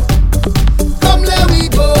trip, come let we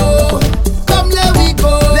go. Come let we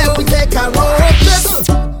go. Let we take a road trip.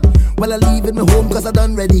 Well, I leaving my home cause I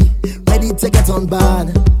done ready to get on board.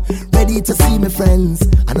 Ready to see my friends.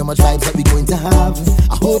 I know much vibes that we going to have.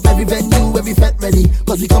 I hope every venue, every fete ready.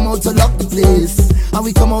 Cause we come out to lock the place. And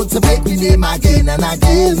we come out to make the name again and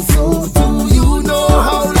again. So do you know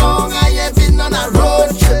how long I have been on a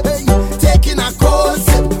road trip? Taking a cold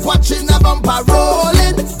sip, watching a bumper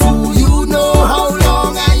rolling. Do you know how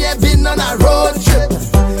long I have been on a road trip?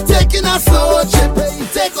 Taking a slow trip,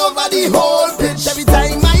 take over the whole pitch. Every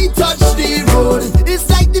time I touch the road, it's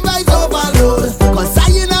like the vibes overload. Cause I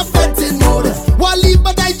in a fetting mode. Want leave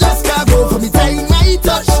but I just can't go. From the time I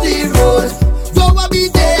touch the road, don't want be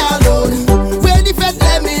there alone. Where the fed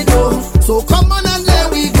let me know. So come on and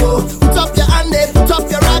let we go. Put up your hand there, put up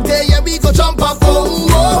your rag there. Yeah, we go jump up, oh,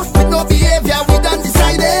 oh. With no behavior, we done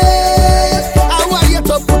decided. I want you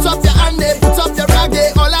to put up your hand there, put up your rag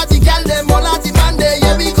there. All of the gal them, all of the man there.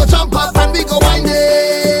 Yeah, we go jump up and we go wind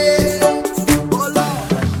it.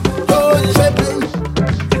 Road tripping,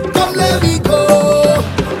 come let we go.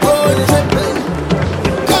 Road tripping,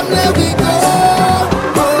 come let we go.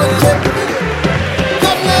 Road tripping,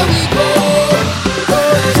 come let we go.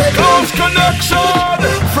 Road tripping. Close Connection.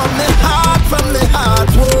 From the heart,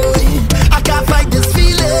 boy. I can't fight this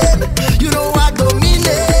feeling. You know I don't mean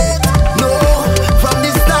it. No, from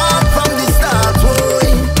the start,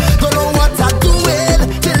 boy. Don't know what I'm doing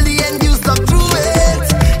till the end. You stuck through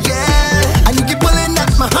it, yeah. And you keep pulling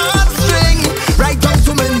at my heartstring, right down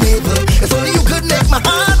to my navel. It's only you could make my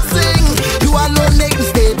heart sing. You alone make me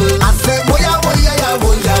stable. I say, boya, boya, ya,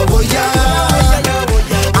 boya, boya.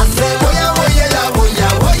 I say, boya, boya, ya, boya,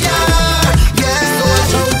 boya. Yeah, so I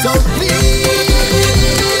shout out,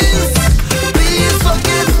 please, please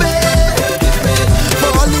forgive me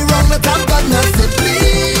for all the wrong that I've done. I say,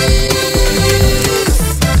 please,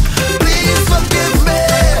 please forgive me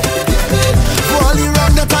for all the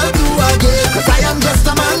wrong that I'll do again. Cause I am just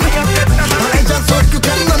a man, and I just hope you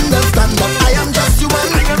can understand that I am just human.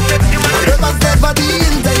 It was never the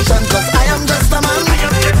intention, cause I am just a man.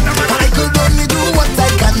 I could only do what I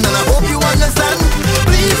can, and I hope you understand.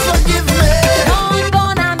 Please forgive me. Don't hold me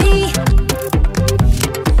back.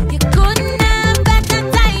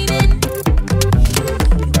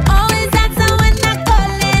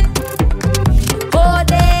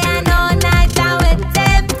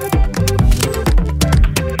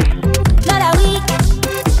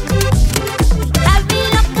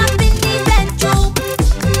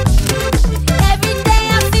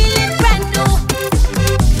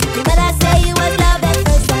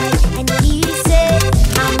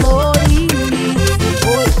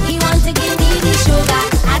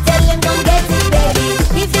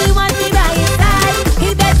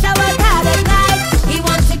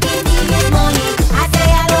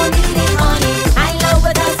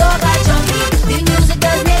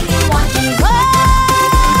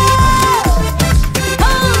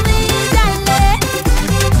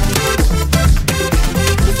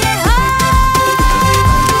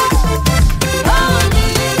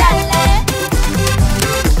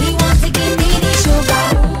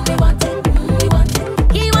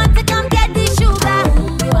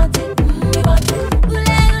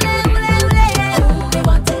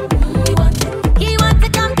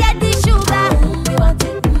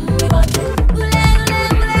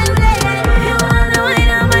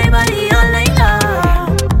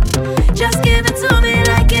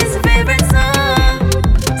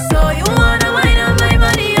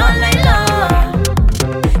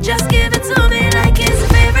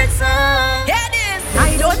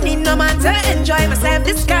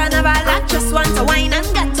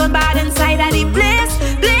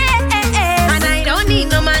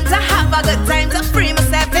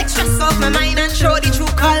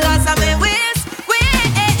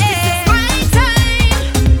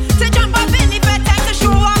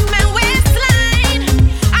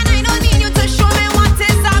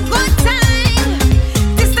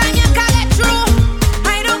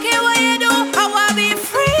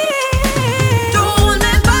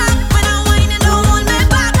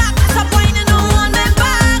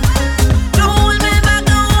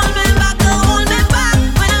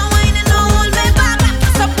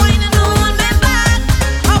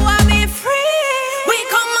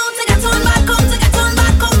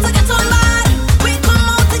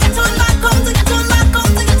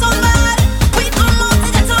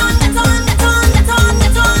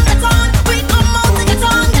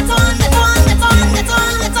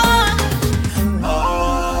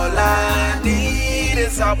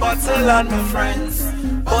 bottle and my friends.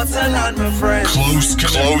 Bottle and my friends.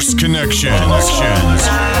 Close connection.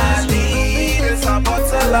 I need is a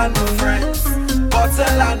bottle and my friends.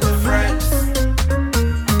 Bottle and my friends.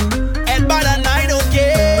 And by the night, I don't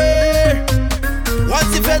care.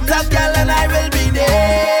 Once you fed that girl and I will be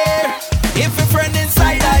there. If a friend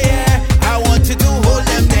inside I hear, I want you to hold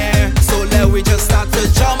them there. So let we just start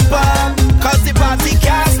to jump up. Cause the party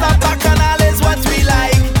can't stop, back and all is what we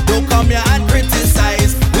like. Don't come here and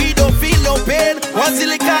criticize. We don't feel no pain. Once the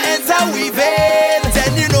liquor enter, we vain.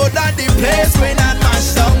 Then you know that the place we not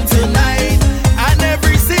mash down tonight. And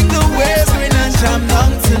every single ways we not jam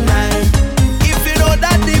down tonight. If you know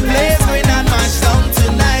that the place we not mash down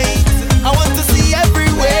tonight, I want to see every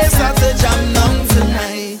way start to jam down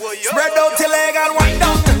tonight. Spread out your leg and wind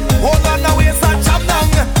down. Hold on the waist and jam down.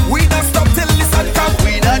 We don't stop till the sun come.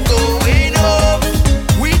 We not going home.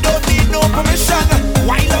 We don't need no permission.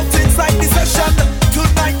 Wind up inside the session.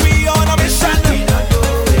 Tonight we on a mission. We not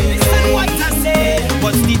going home. What I say?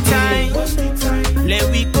 What's the time? Let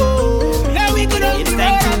we go. Let we go. It's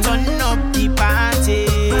time to turn up the party.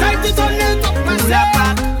 Time to turn it up, man. Pull up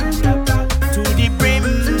back to the brim.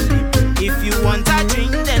 If you want a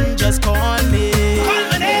drink, then just call me. Call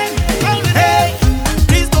my name. Hey,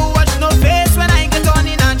 please don't watch no face when I get on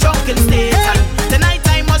in a drunken state. Tonight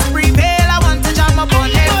I must prevail. I want to jam up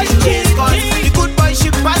on every chase. Cause the good boy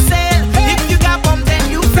ship a sail. If you got bump, then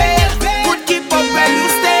you fail. Good keep up where you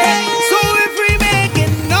stay. So if we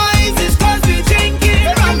making noise, it's cause we drinking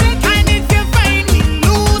rum. And if you find we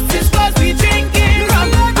loose, it's cause we drinking rum.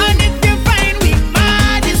 And if you find we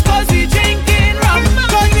mad, it's cause we drinking rum.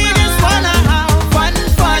 Cause we just wanna have fun.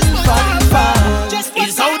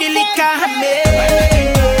 It's how the liquor made.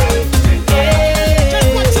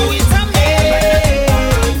 Watch how it's a made.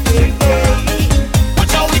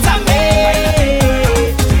 Watch how it's a made.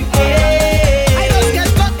 I just get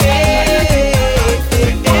got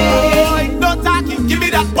boy, don't talk it. Give me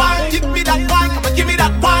that wine, give me that wine, come on, give me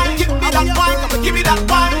that wine, give me that wine, come on, give me that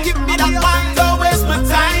wine, give me that wine. Don't waste my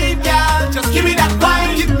time, girl. Just give me that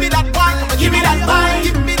wine, give me that wine, come on, give me that wine,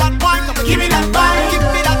 give me that wine, come on, give me that wine, give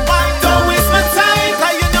me that wine. Don't waste my time,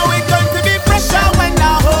 'cause you know it's going to be pressure when I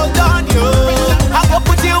hold on you. I will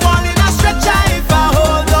put you all in a stretcher if I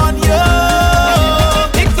hold on you.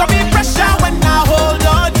 It's gonna be pressure when I hold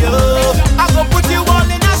on you. I will put you all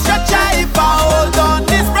in a stretcher if I hold on.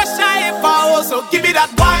 This pressure if I hold. So give me that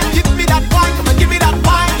wine, give me that wine, come on, give me that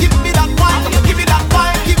wine, give me that wine, come on, give me that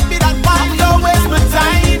wine, give me that wine. Don't waste my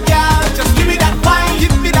time, girl. Just give me that wine,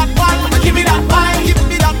 give me that wine, come on, give me that wine, give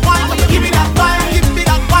me that wine, come on, give me that wine, give me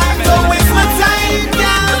that wine. Don't waste my time,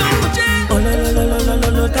 girl. Oh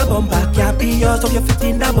no, that bumper can't be yours. So you fit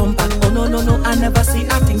in that bumper. Oh no, I never see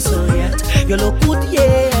acting so yet. You look good,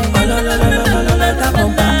 yeah. Oh no, that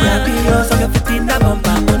bumper can't be yours. So you fit in that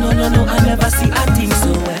bumper. Oh no, I never see acting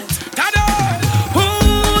so wet.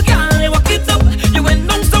 Oh, girl, you walk it up. You went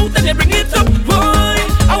down south and you bring it up, boy.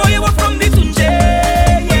 How are you from the Tunje?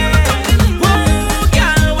 Yeah. Oh,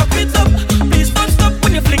 girl, walk it up. Please don't stop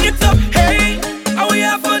when you fling it up. Hey, how are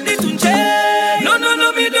you from the Tunje? No,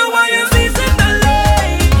 me don't want you season the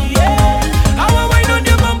lady. Yeah. How I wine on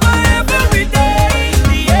your bumper every day.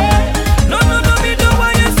 Yeah. No, me don't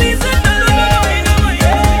want you season the lady.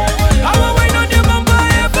 Yeah. How I wine on your bumper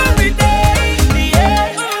every day.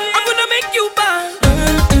 Yeah. I'm gonna make you bang.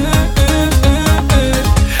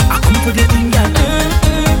 I come for the thing, girl.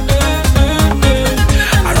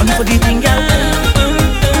 I run for the thing, girl.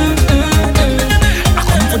 I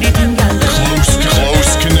come for the thing, girl.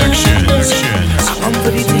 Close connection. I come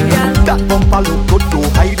for the thing, girl. That bumper look good,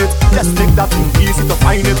 don't hide it. Just make that thing easy to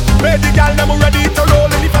find it. Ready, girl, them ready to roll.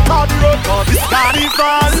 And if I call the road, cause it's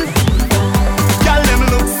carnival. Girl, them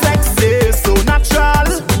look sexy, so natural.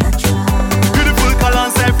 Beautiful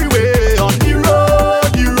colors everywhere on the road.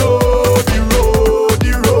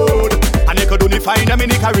 And they could only find them in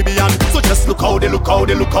the Caribbean. So just look how they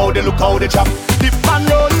chop. Dip and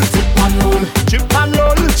roll, chip and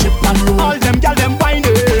roll. All them girl, them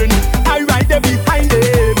whining. I ride them behind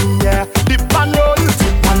them, yeah. Dip and roll,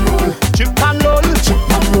 chip and roll.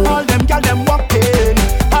 All them girl, them walking.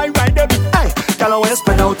 I ride them, hey. Girl, I want you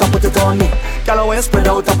spread out and put it on me. Girl, I want you spread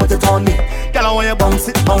out and put it on me. Girl, I want you bounce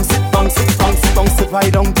it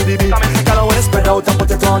right down to the beat. Girl, I want you spread out and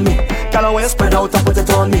put it on me. Girl, I want you spread out and put it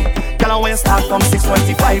on me. Girl, I want you start from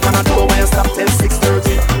 6:25 and I don't want you stop till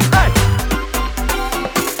 6:30. Hey.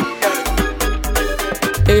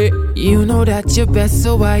 Hey, you know that you're best,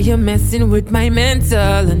 so why you messing with my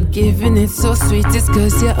mental and giving it so sweet? It's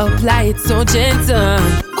 'cause you apply it so gentle.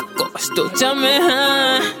 Oh gosh, don't jam me,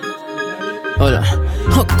 huh? Hold on.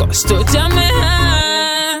 Oh gosh, don't jam me,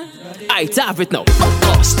 huh? Right, have it now.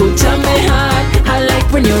 Still jam me hard. I like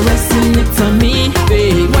when you're resting it on me,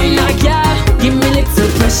 baby. Why not, girl? Give me little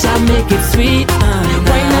pressure, make it sweet.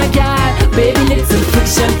 Why not, girl? Baby, little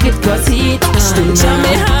friction, it cause heat. Still jam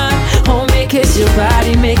me hard. Oh, make it your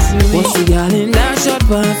body makes me weak. What's the girl in that short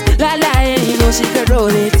pants? La la, you know she could roll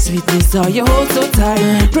it. Sweetness, how you hold so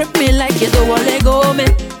tight. Grip me like you don't want to let go,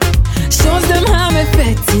 man. Shows them how I'm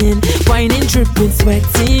affecting. Whining, dripping,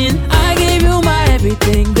 sweating. I gave you my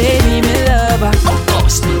everything, baby, my lover.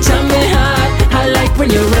 Jam me hard. I like when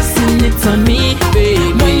you're resting it on me,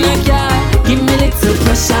 baby. Why not, girl? Give me little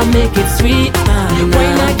pressure, make it sweet. Why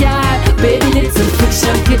not, girl? Baby, little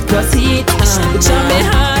friction, it cause heat. Jam me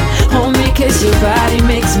hard. Oh, me kiss your body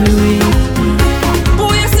makes me weak.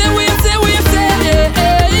 What you say, what you say, what you say?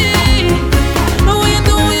 What you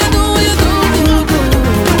do, what you do, what you do?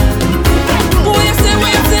 What you say,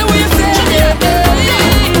 what you say, what you say?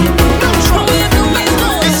 What you do, what you do?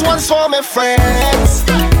 This one's for my friends.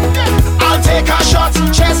 I'll take a shot,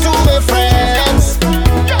 cheers to my friends.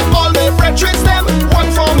 All my brethren, them, one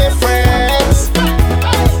for my friends.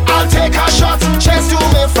 I'll take a shot, cheers to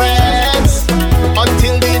my friends.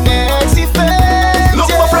 Until the next event. Look,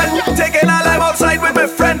 my friend, taking a life outside with my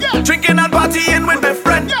friend. Drinking and partying with my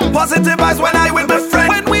friend. Positive vibes when I with my friend.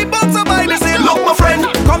 When we bounce a bike, they say, look, my friend,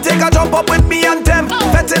 come take a jump up with me and them.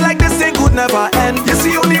 Fetting like this thing could never end. You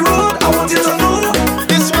see on the road, I want you to know.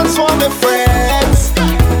 This one's for my friends.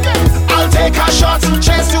 I'll take a shot,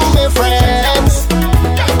 cheers to my friends.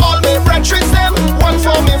 All my brethren, them, one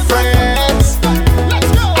for my friends.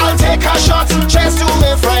 I'll take a shot, cheers to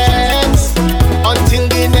my friends. Until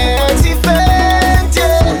the next event,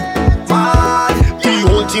 yeah. Man, the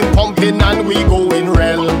whole team pumping and we going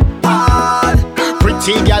real. Man,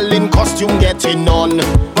 pretty gal in costume getting on.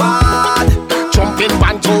 Man, jumping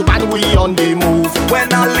band to band, we on the move.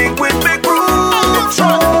 When I link with big groove.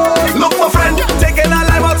 Look, my friend, taking a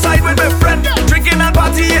life outside with my friend. Drinking and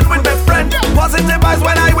partying with my friend. Positive vibes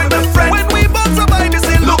when I with my friend. When we bounce a bike, they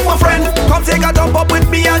say, look, my friend, come take a jump up with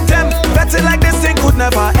me and them. Betting like this thing could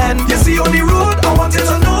never end. You see on the road, I want you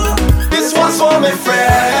to know. This one's for my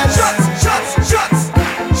friends. Shots, shots, shots.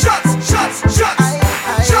 Shots, shots, shots.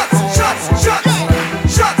 Shots, shots, shots.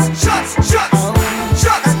 Shots, shots, shots.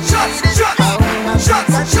 Shots, shots, shots. Shots,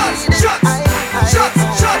 shots, shots. Shots,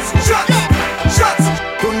 shots, shots. Shots.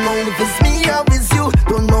 Don't know if it's me or it's you.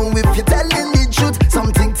 Don't know if you're telling the truth.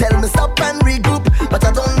 Something tell me stop and regroup, but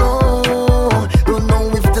I don't know. Don't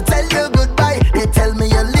know if to tell you goodbye. They tell me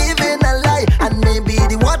you're living a lie, and maybe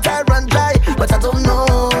the water run dry, but I don't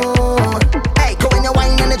know. Hey, go in your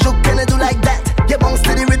wine and the juke and you do like that. You bounce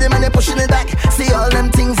to the rhythm and you're pushing it back. See all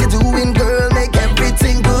them things you're doing, girl, make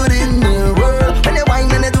everything good in the world. When you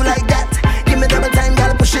wine and you do like that, give me double time,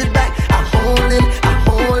 gotta push it back. I'm holding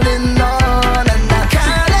on, and I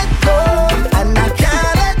can't let go, and I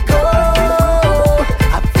can't let go.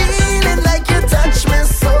 I'm feeling like you touch my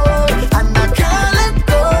soul, and I can't let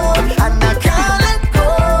go, and I can't let go.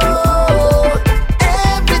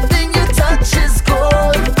 Everything you touch is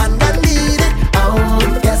gold, and I need it. Oh,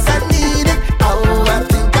 yes I need it. Oh, I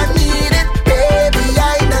think I need it, baby.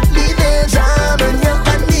 I'm not leaving, jamming. Yeah,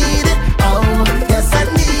 I need it. Oh, yes I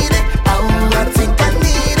need it. Oh, I think I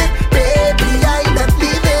need it, baby. I'm not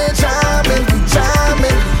leaving,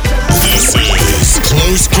 jamming. This is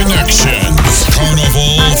Close Connections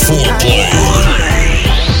Carnival Foreplay.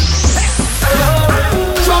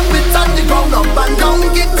 Drop it on the ground, up and down,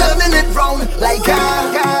 keep turning it round like a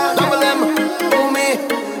double M, oh me,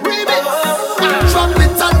 remix. Drop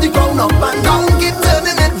it on the ground, up and down, keep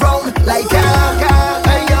turning it round like a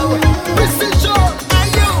hey yo, precision, hey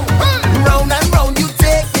yo. Round and round you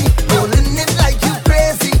take me, holding it like you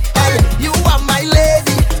crazy. Hey, you are my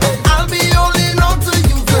lady, I'll be holding on to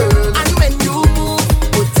you, girl. And when you move,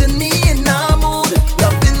 putting me in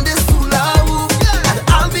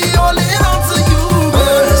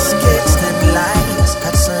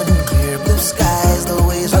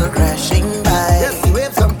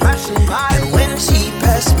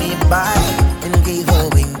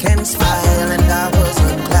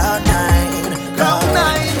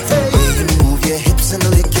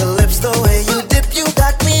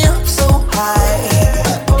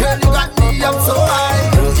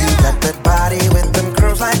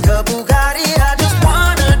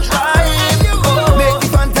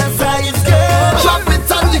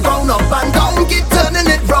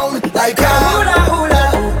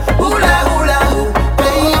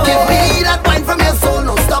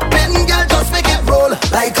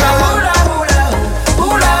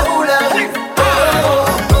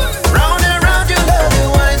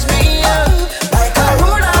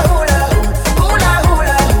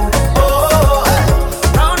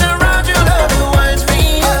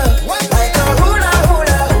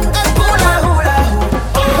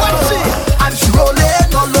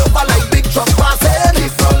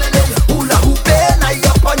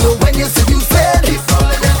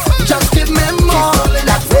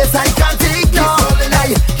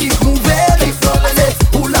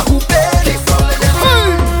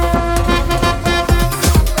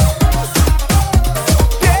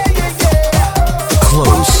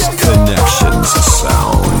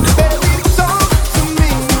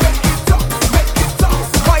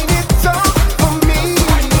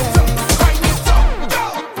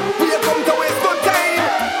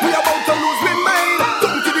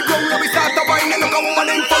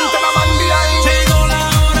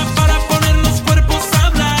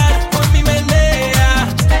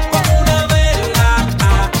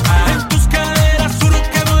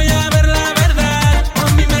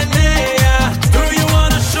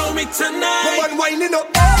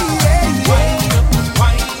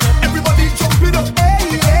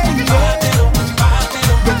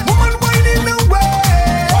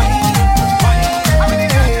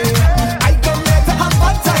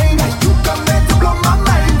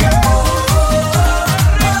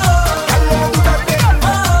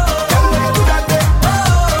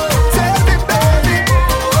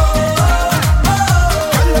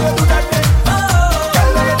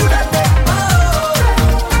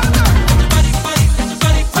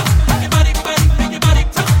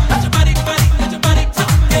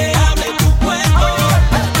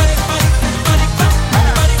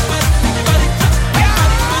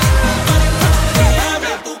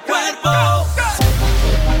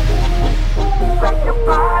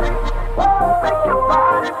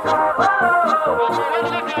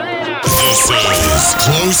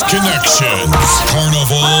Close Connections.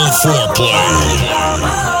 Carnival Foreplay.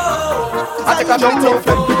 I take a jump to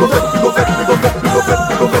fit, we go fit, we go fit, we go fit,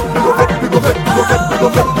 we go fit, we go fit, we go fit, we go fit,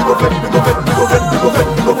 we go fit, we go fit, we go fit, we go fit, we go fit, we go fit,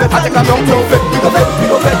 we go fit. I take a jump to fit, we go fit, we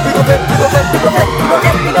go fit, we go fit, we go fit, we go fit, we go fit, we go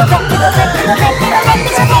fit, we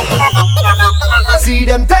go fit. See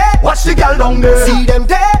them there, watch the gal down there. See them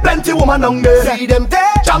there, plenty woman down there. See them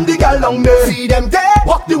there, jam the gal down there. See them there,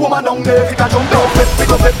 walk the woman down there. Take a jump to fit, we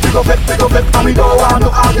go fit, we go fit, we go fit, and we don't want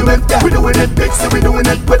no argument. We doing it big, so we doing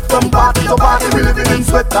it with from party to party. We living in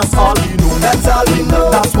sweat, that's all we know. That's all we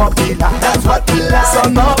know. That's what we like. That's what we like.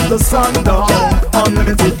 Sun up the sundown.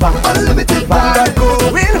 Unlimited vibe. Unlimited vibe. Not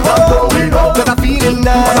going home. Cause I'm feeling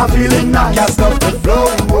nice. Cause I'm feeling nice. Can't stop the flow.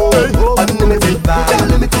 Unlimited vibe.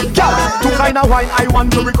 Unlimited vibe. Two kind of wine I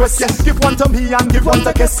want to request. Yes. Give one to me and give one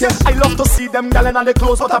to Kes. Yes. I love to see them gallin' on the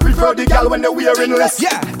clothes, but I prefer the gal when they're wearing less.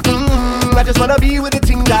 Yeah. I just wanna be with the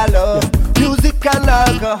thing I love. Music and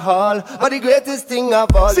alcohol, but the greatest thing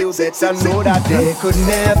of all, you better know that there could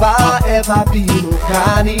never ever be no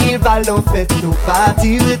carnival, no fest, no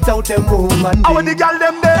party without them woman. I want the girl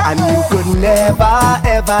them there, and you could never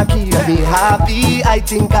ever keep me happy. I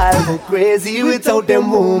think I'll go crazy without them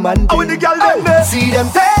woman. I want the girl them there, see them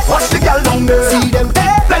there, watch the girl down there, see them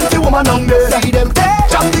there, plenty woman down there, see them there,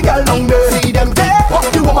 jam the girl down there, see them there, walk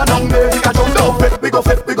the woman down there. We got jump down fit, we go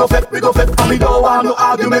fit, we go fit, we go fit, and we don't want no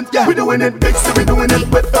argument. Yeah, we doing it big, so we doing it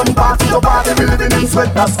with them party to party. We living in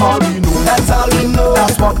sweat, that's all we know. That's all we know.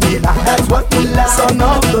 That's what we like. That's what we like. Sun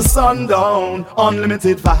up the sundown,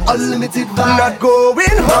 unlimited vibe. Unlimited vibe. Not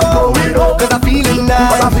going home. Not going home. Cause I'm feeling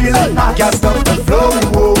nice. Cause I'm feeling nice. Can't stop the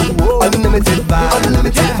flow. Unlimited vibe.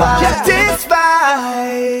 Unlimited vibe. Yeah, this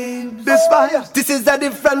vibe. This fire. This is a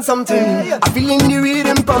different something. I'm feeling the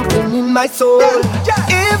rhythm pumping in my soul.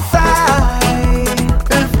 If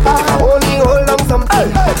I only hold on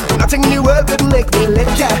something, nothing in the world could make me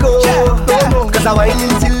let you go. Cause I whine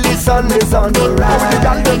until the sun is on the rise.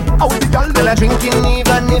 And I drinking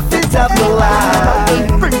even if it's up no eye.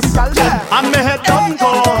 And my head done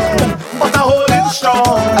gone, but I hold it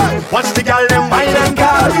strong. Watch the gal them wine and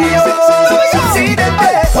carry on. See them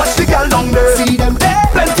there, watch the gal down there. See them there,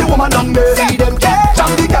 plenty woman down there. See them there,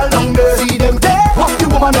 jam the gal down there. See them there, walk the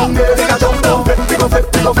woman down there. They got jump down fit, we go fit,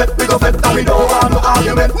 we go fit, we go fit, and we don't want no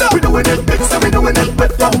argument. We doing it big, so we doing it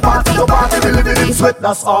with from party to party. We living in sweat,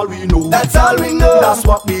 that's all we know. That's all we know. That's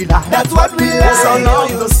what we like. That's what we like. Sun up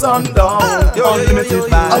the sundown, unlimited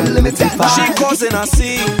vibe. Unlimited vibe. She causing a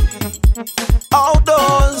scene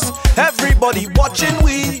outdoors. Everybody watching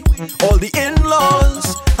we, all the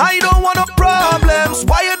in-laws. I don't want no problems.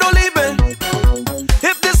 Why you don't leave it?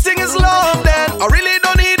 If this thing is love, then I really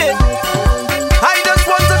don't need it. I just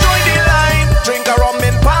want to join the line, drink a rum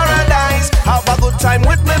in paradise, have a good time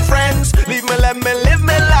with my friends. Leave me, let me live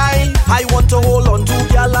my life. I want to hold on to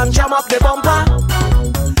girl and jam up the bumper.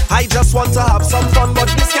 I just want to have some fun, but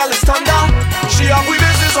this girl is thunder. She have we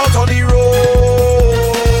business out on the road.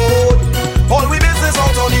 All we business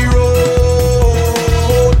out on the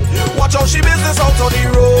road. Watch out, she business out on the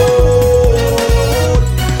road.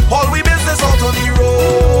 All we business out on the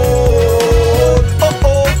road. Oh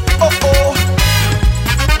oh, oh oh.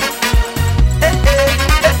 Eh eh,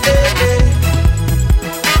 eh eh eh.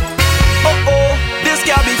 Oh oh, this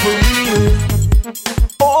girl be for real.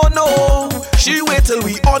 Oh no, she wait till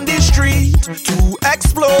we on the street to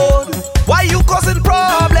explode. Why you causing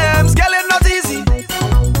problems? Girl, it's not easy.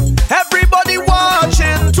 Everybody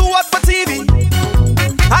watching, too hot for TV.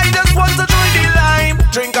 I just want to join the line,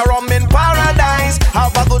 drink a rum in paradise,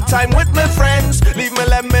 have a good time with my friends. Leave me,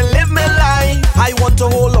 let me live my life. I want to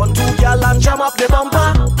hold on to girl and jam up the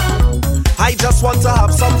bumper. I just want to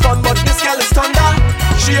have some fun, but this girl is thunder.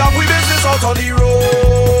 She have we business out on the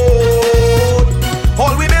road.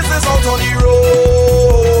 All we business out on the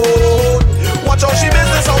road. Watch out, she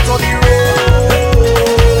business out on the road.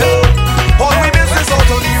 All we business out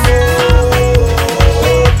on the road.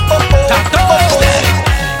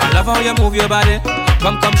 I love how you move your body.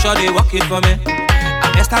 Come, shorty, walk it for me.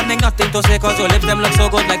 I'm just standing, nothing to say, cause your lips them look so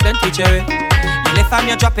good like plenty cherry. You lift and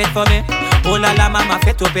you drop it for me. Oh la la, mama,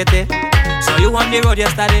 fit to pity. So you on the road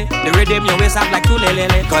yesterday, the rhythm your waist up like two lele.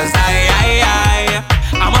 Cause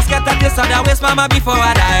I must get at this other waist, mama, before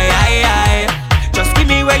I die. Just give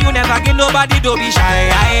me where you never give nobody, don't be shy.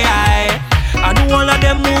 I know all of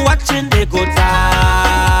them who watching, they go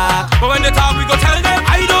talk. But when they talk, we go tell them,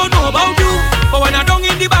 I don't know about you. But when I don't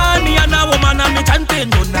in the band, me and a woman and me chanting,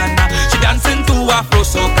 no nana. She dancing to Afro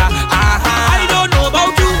soca. I don't know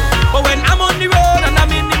about you. But when I'm on the road and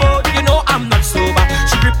I'm in the mood, you know I'm not sober.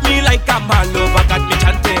 She grip me like I'm all over, got me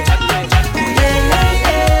chanting.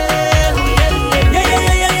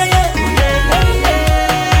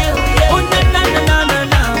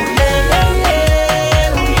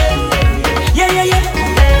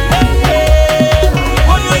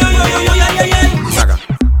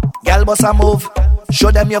 bust a move.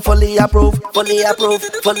 Show them you fully approve, fully approve,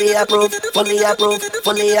 fully approve, fully approve,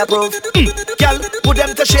 fully approve. Girl, put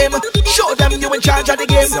them to shame. Show them you in charge of the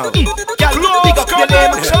game. Girl, pick up your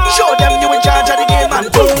name. Show them you in charge of the game.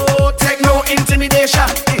 And don't take no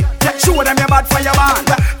intimidation. Show them you're bad for your man.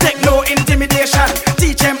 Take no intimidation.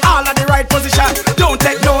 Teach them all of the right position. Don't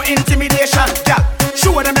take no intimidation. Girl,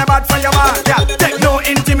 show them you're bad for your man. Girl, take no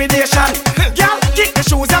intimidation. Girl, kick the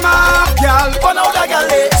shoes them off. Girl, burn out the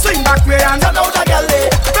galley. Swing back way and turn out the galley.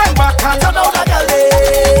 Bend back and turn out the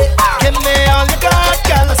galley. Give me all you got,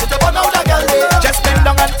 girl. So you burn out the galley. Just bend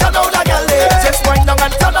down and turn out the galley. Just wind down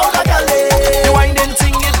and turn out the galley. The winding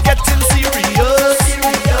thing is getting serious.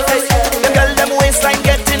 Hey, the girl them waistline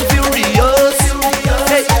getting furious.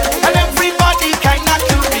 Hey, and everybody kinda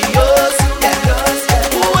curious. Yeah.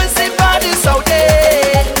 Who is the baddest out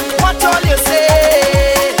there? What all you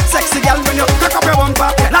say? Sexy girl, when you cock up your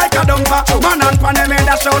bumper like a dumper, man and pan them in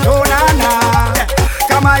that shout, oh na na.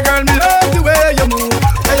 Come my girl, me love the way you move.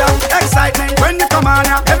 Hey, excitement when you come on.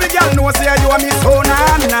 Every girl knows say you are me so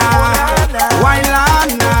na na. Why na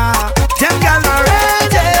na? Them girls are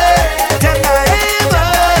ready. Them naive.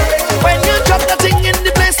 When you drop the thing in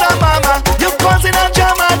the place, oh mama, you causing a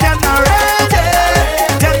drama. Them not ready.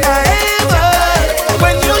 Them naive.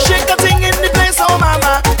 When you shake the thing in the place, oh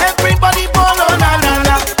mama, everybody fall on na na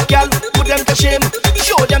na. Girl, put them to shame.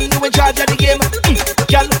 Show them you in charge of the game.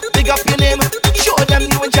 Girl, big up your name. Show them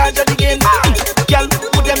you in charge of the game. Girl,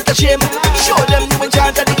 put them to shame. Show them you in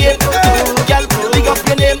charge of the game. Girl, big up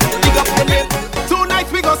your name. Big up your name.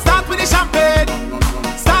 Tonight we go start with the champagne.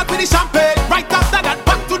 Start with the champagne. Right after that,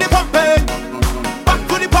 back to the pumping. Back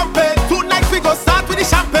to the pumping. Tonight we go start with the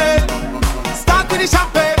champagne. Start with the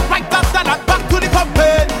champagne. Right after that, back to the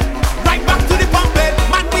pumping. Right back to the pumping.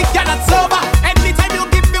 Man, we cannot sober. Anytime you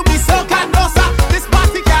give me, we so canosa. This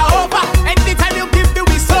party can't over. Anytime you give me,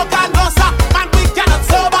 we so canosa. Man, we cannot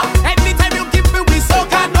sober. Anytime you give me, we so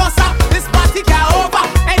canosa. This party can't over.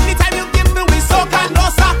 Anytime you give me, we so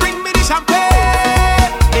canosa. Bring me the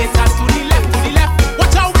champagne. It's us to the left, to the left.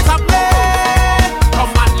 Watch how it's a play.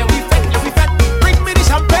 Come on, let we fet, let we fet. Bring me the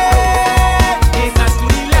champagne. It's us to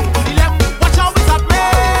the left, to the left. Watch how it's a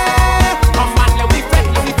play. Come on, let we fet,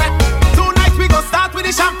 let we fet. Tonight we go start with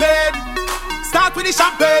the champagne. Start with the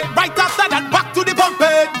champagne. Right after that, back to the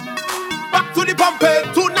pumping. Back to the pumping.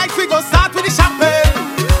 Tonight we go start with the champagne.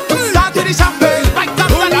 Start with the champagne. Right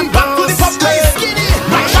after that, back to the pumping.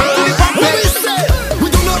 Right back to the pumping. We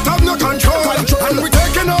do not have no control, and we're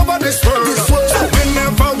taking over this world. So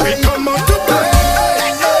whenever we come out to play,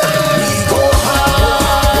 we go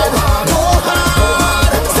hard, go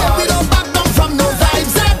hard. Say we don't back down from no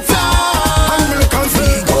vibes at all. Americans, we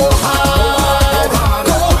go hard,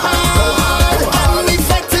 go hard. And we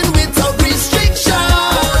fighting without restriction.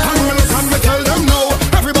 Americans, we tell them no.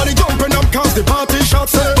 Everybody jumping up 'cause the party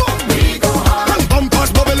shots say we go hard. And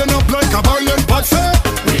bumpers bubbling up like a boiling pot say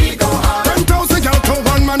we go hard. 10,000 y'all to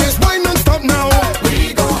one man is wine non-stop now.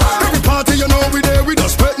 We go hard. Every party you know we there, we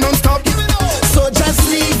just sweat non-stop. So just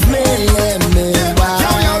leave me, let me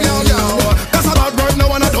yo. That's a bad word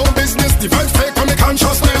now and I don't business. The vibes fake on the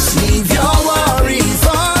consciousness. Leave your worries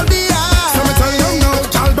all behind. So me tell you now,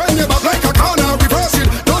 y'all bend your back like a corner. Reverse it,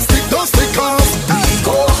 don't stick, cause we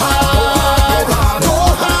go hard, go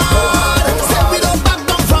hard. Say we don't back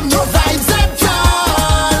down from your vibes at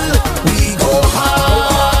all. We go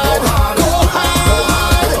hard, go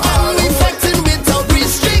hard. And we fighting without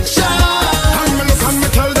restriction. And me look and me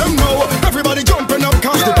tell them no. Everybody jumping up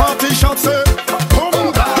 'cause the party shots say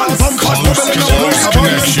boom, and bumpers bubbling up like a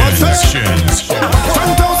boiling pot say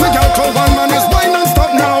 10,000 y'all to one man is wine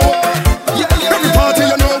non-stop now. Every party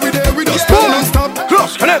you know we there, we just play non-stop.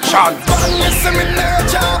 Close connection. Listen me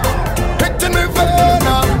nature, picked in me vein,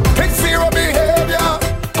 pick fear of behavior.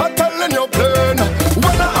 I'm telling you plain,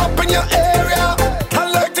 when I up in your area, I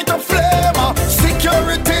like it to flame.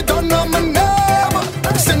 Security don't know my name.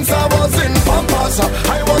 Since I was in Pampers,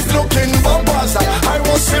 I was looking bumpers. I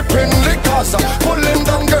was sipping liquors, pulling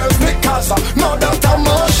down girls' knickers. Now that I'm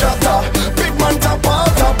a shutter, big man tapper.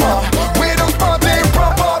 We don't party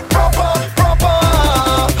proper.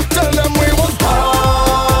 Tell them we was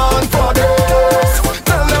born for this.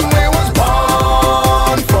 Tell them we was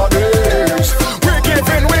born for this. We're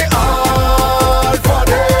giving we all for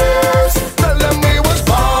this. Tell them we was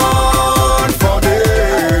born for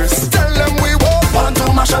this. Tell them we was born to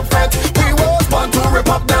mash up fete. We was born to rip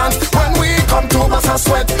up dance. When we come to bust a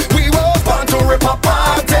sweat, we was born to rip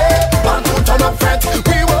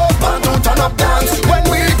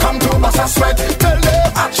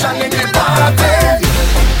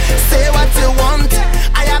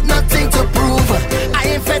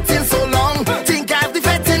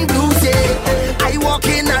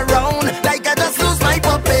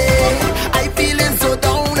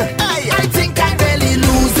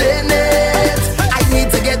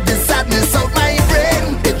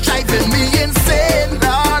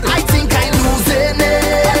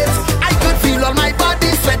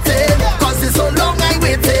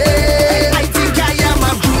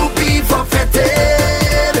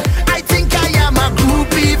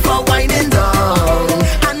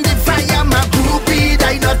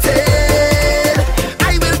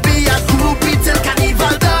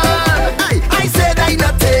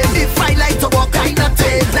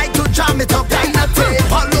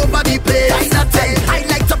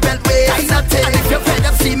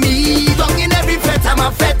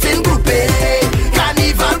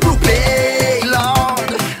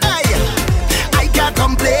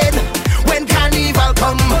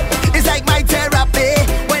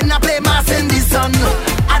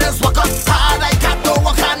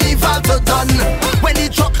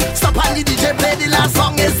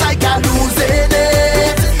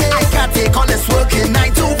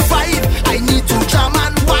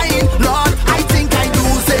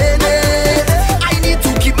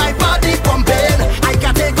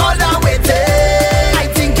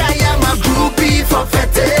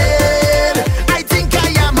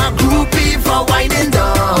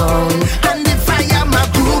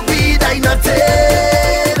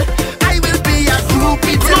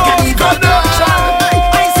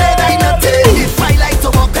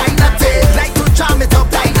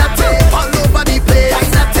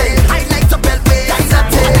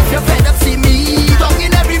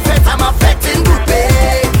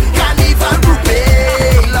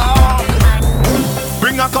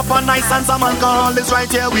and some alcohol is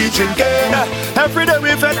right here we drinking. Every day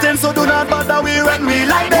we fetting, so do not bother we when we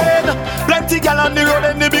lighting. Plenty gal on the road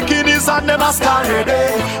in the bikinis and the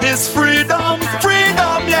masquerading. It's freedom,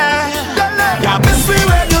 freedom, yeah. Yeah, miss me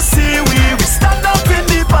when you see we stand up in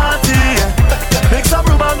the party. Make some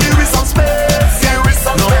room and give me some space. Give me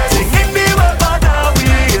some nothing in the way bother we.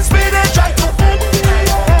 It's me they try to end me.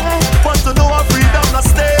 Want to know our freedom no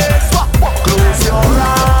stays. Close your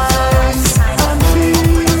eyes and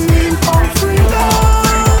feel our freedom.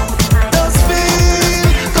 Just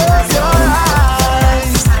feel. Close your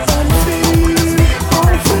eyes and feel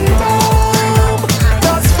our freedom.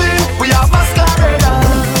 Just feel. We are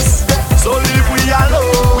masqueraders, so leave we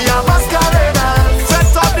alone. We are masqueraders.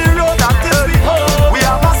 Set up the road until we home. We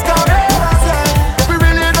are masqueraders. Yeah. We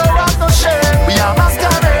really don't want no shame. We are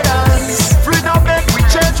masqueraders. Freedom make we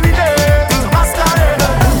change we name.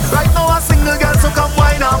 Masqueraders. Right now a single girl so come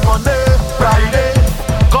wine on Monday, Friday.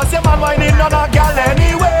 Cause your man whining on a girl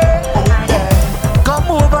anyway. Oh yeah. Come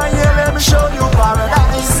over here, let me show you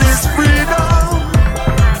paradise is freedom.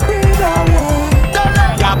 Freedom,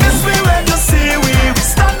 yeah. Yeah, miss me when you see we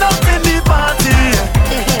stand up in the party.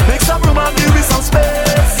 Make some room and give me some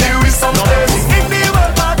space. Give me some space. In the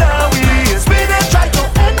world, mother, we is we they try to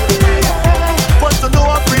end me. Want to know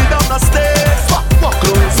our freedom no stays.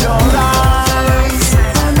 Close your eyes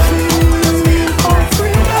and feel our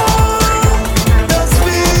freedom. Just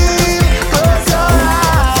feel. Close your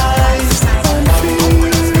eyes and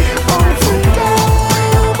feel our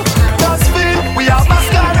freedom. Just feel. We are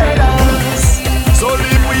masqueraders, so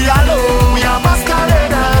leave we alone. We are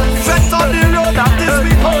masqueraders. Set on the road until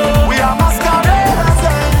we home. We are masqueraders.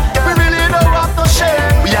 Yeah. We really don't want no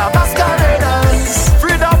shame. We are masqueraders.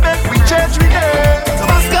 Freedom make we change we name. So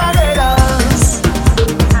masqueraders.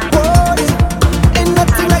 Ain't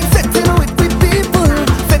nothing like fitting with the people,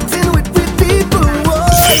 fitting with the people.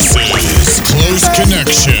 This is Close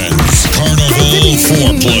Connections Carnival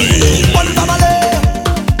Foreplay.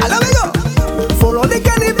 For all the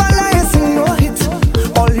carnival I sing no hit.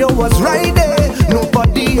 All you was right there,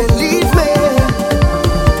 nobody ain't leave me.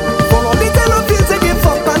 For all the televisions they give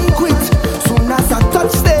up and quit. Soon as I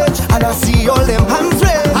touch stage and I see all them hands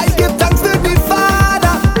raised, I give thanks to the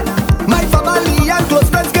Father. My family and close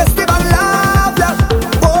friends guess they don't love ya.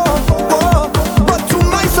 But to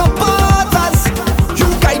my supporters, you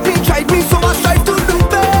guide me, tried me, so I try to do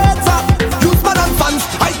better. Youth man and fans,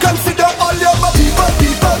 I consider all your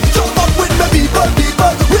people. Jump up with me people.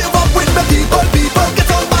 Wave up with me people. Get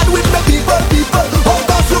all mad with me people. All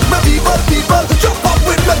dance look me people. Jump up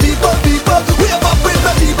with me people. Wave up with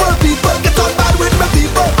me people. Get all mad with me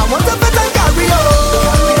people. I want to fit and carry on.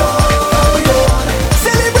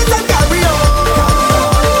 Celebrate and carry on.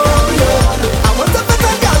 I want to fit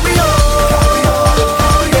and carry on.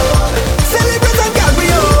 Celebrate and carry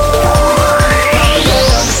on.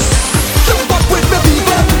 Jump up with me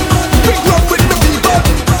people. Big rock with me people.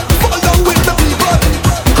 Fall down with me people.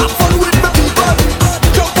 Have fun with me people.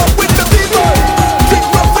 Jump up with me people. Big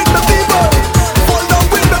rock with me people. Fall down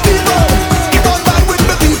with me people. Get on down with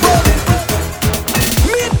me people.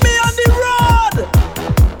 Meet me on the road.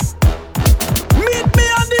 Meet me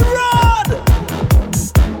on the road.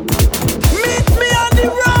 Meet me on the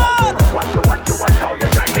road.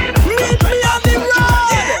 Meet me on the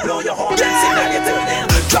road. Blow your horn and signal you turning.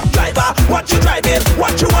 Truck driver, what you driving?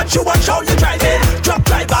 Watch how you driving. Truck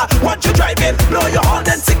driver, what you driving? Blow your horn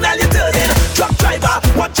and signal you turning. Truck driver,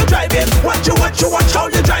 what you driving? Watch how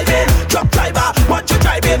you driving. Truck driver, what you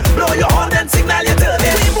driving? Blow your horn and signal you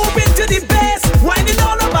turning. We moving to the base, winding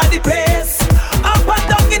all over the place. Up and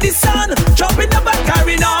down in the sun, jumping up and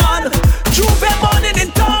carrying on. Juve morning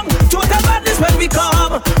in town, total madness when we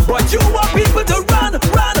come. But you want people to run.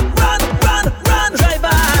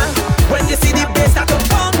 Driver, when you see the bass that will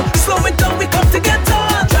come, slow it down, we come to get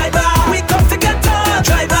on. Driver, we come to get on.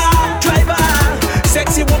 Driver,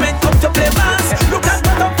 sexy woman come to play bass. Look at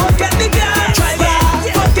what I'm forget the girl. Driver,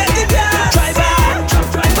 forget the girl. Driver,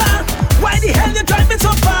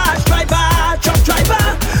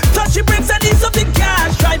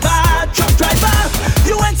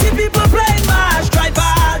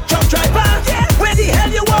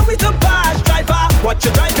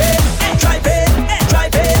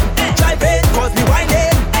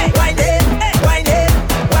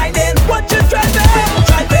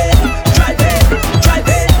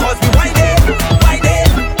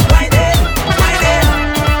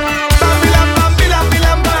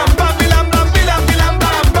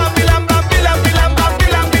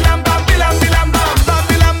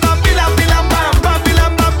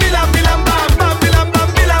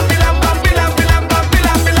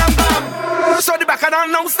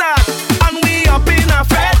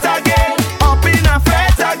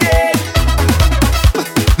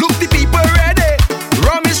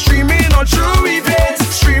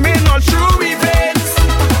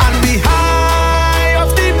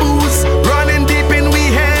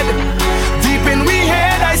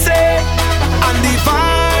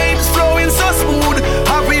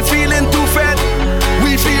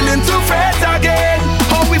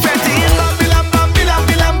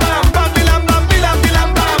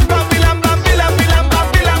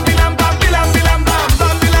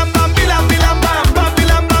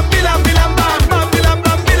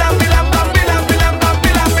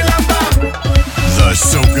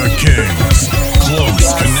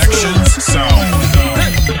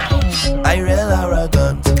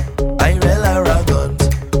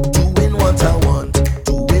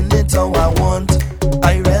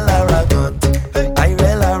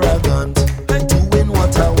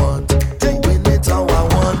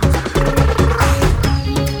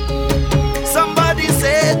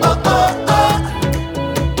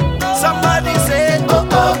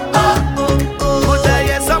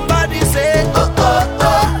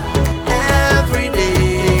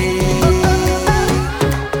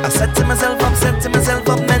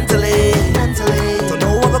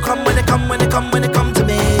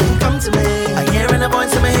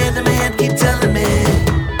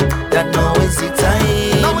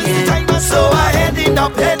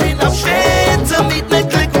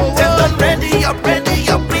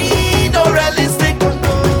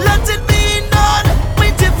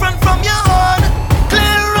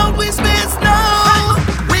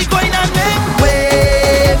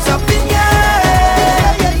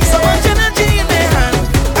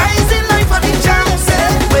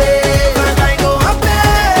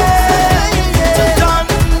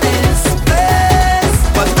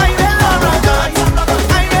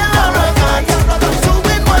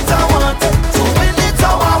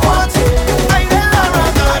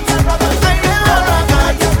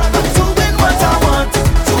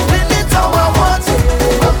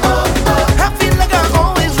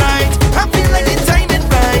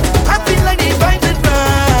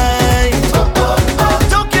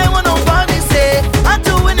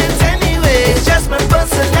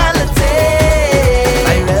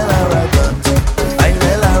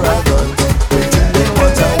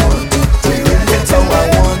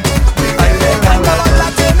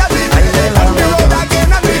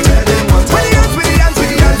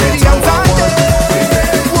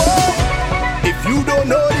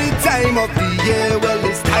 time of the year, well,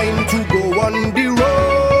 it's time to go on the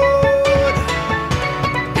road.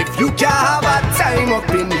 If you can't have a time up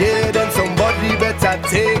in here, then somebody better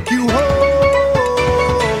take you home.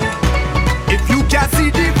 If you can't see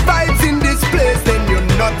the vibes in this place, then you're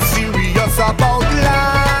not serious about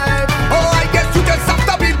life. Oh, I guess you just have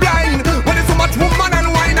to be blind. When there's so much woman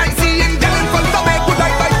and wine, I see him getting from stomach. Good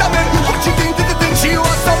like vitamin. What she think to the thing? She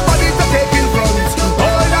wants somebody to take in front.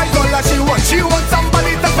 Oh, that's all that she wants. She wants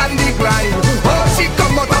somebody to stand the grind. Oh, she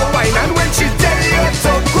come out of wine, and when she tell you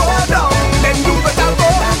to go down, then you better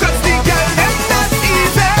go. Cause the girl, them not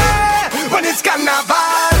easy. When it's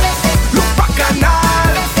carnival, look back and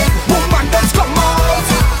all. Woman just come out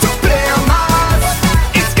to play a mass.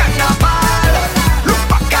 It's carnival, look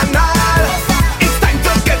back and all. It's time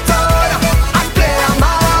to get on and play a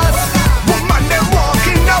mass. Woman them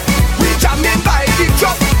walking up, we jamming by the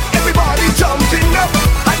drop. Everybody jumping up,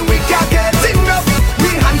 and we can't get enough. We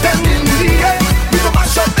hand them in the air, we go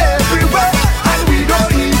mash up everywhere, and we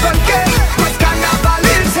don't even care. Cause carnival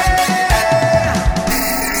is here.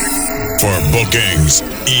 For bookings,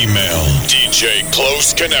 email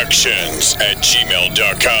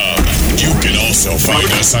djcloseconnections@gmail.com. You can also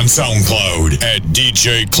find us on SoundCloud at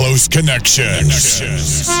DJ Close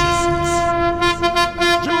Connections.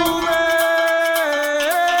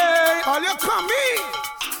 All you coming,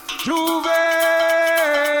 Juve,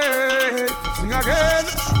 sing again,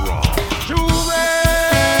 Juve,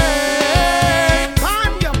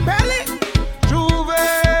 time your belly, Juve,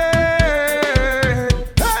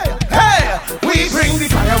 hey, we bring the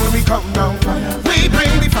fire when we come down, we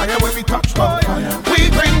bring the fire when we touch down, we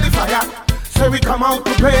bring the fire, say we come out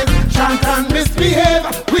to play, chant and misbehave,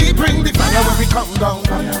 we bring the fire when we come down,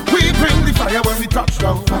 we bring the fire when we touch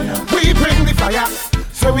down, we bring the fire.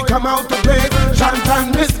 So we come out to play, chant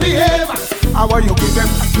and misbehave. How are you give them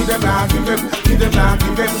now, give them, give them now,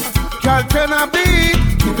 give them. Girl turn a beat,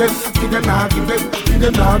 give them now, give them, give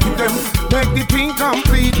them now, give them. Make the thing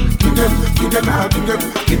complete, give them now, give them,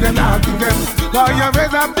 give them now, give them. While you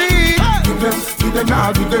raise a beat, give them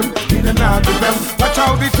now, give them, give them now, give them. Watch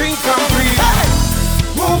how the thing complete.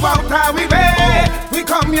 Move out how we way, we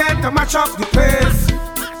come here to match up the place.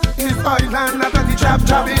 It's oil and after the chop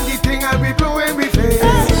in the thing and we blowing we face.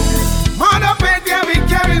 Man up in there we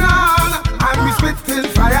carrying on and we spitting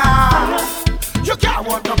fire. You can't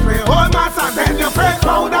want to play whole mass and then you play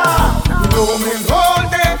powder. We roaming all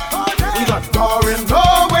day, we got going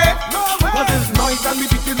no way. Cause there's noise and we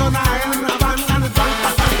beating on the iron and the band and the drum.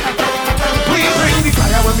 We bring the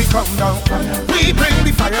fire when we come down. We bring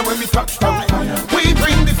the fire when we touch down. We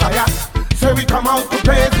bring the fire. So we come out to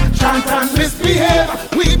play, chant and misbehave.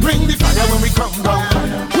 We bring the fire when we come down.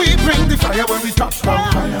 We bring the fire when we touch down.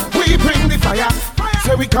 We bring the fire.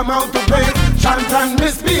 So we come out to play, chant and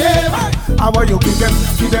misbehave. How are you give them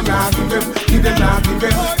now, give them now, give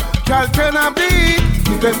them. Girl turn a beat,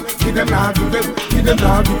 give them now, give them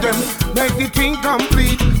now, give them. Make the thing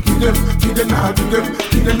complete, give them now, give them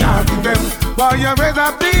now, give them. While you raise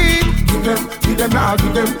a beat, give them now,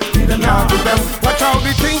 give them now, give them. Watch how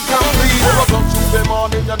the thing complete. 4 o'clock Tuesday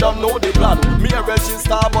morning, you don't know the plan. Me a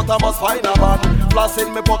register, but I must find a man. Plus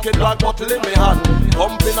in me pocket, black bottle in me hand.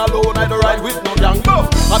 Pumping alone, I don't ride with no gang. Go!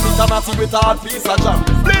 I meet a natty with a hard piece of jam.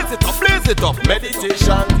 Blaze it up,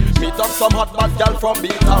 meditation. Meet up some hot bad gal from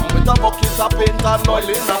Beatam. With a bucket of paint and oil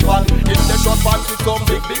in a pan. In the short pants with some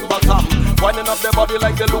big bottom. Winding up their body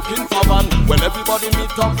like they're looking for man. When everybody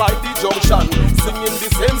meet up by the junction, singing the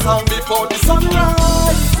same song before the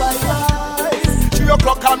sunrise. 3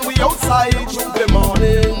 o'clock and we outside Tuesday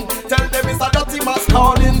morning. Tell them it's a dirty mass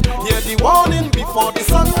calling. Hear the warning before the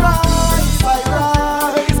sunrise.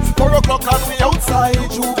 4 o'clock and we outside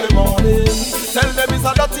Tuesday morning. Tell them it's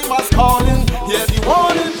a dirty mass calling. Hear the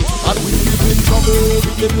warning. And we give in trouble,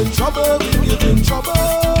 we give in trouble, we give in trouble.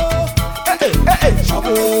 Hey,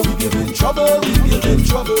 trouble, we give in trouble, we give in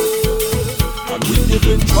trouble. And we give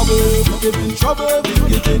in trouble, we give in trouble, we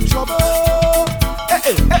give in trouble.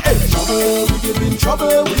 Hey, trouble, we give in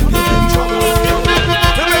trouble, we give in trouble.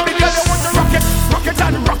 So baby girl, you want to rock it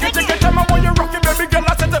and rock it. Take your time, I want you rock it, baby girl.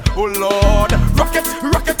 I said, oh Lord, rock it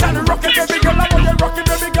and rock it, baby girl. I want you rock it,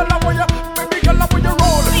 baby girl. I want you, baby girl. I want you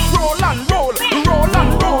roll and roll, roll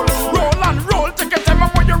and roll, roll and roll. Take your time, I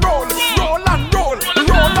want you roll and roll,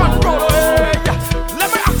 roll and roll. Hey, let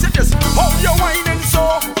me ask you this: how you whining so?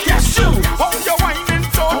 Yes, you. How you whining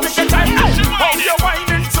so? Take your time. How you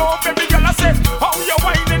whining so, baby girl? I said, how you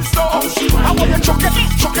whining so? I want you chuck it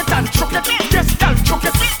and chuck it. Yes, girl, chuck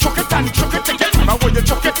it and chuck it. Take your time. I want you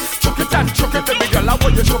chuck it and chuck it, baby girl. I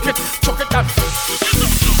want you chuck it and.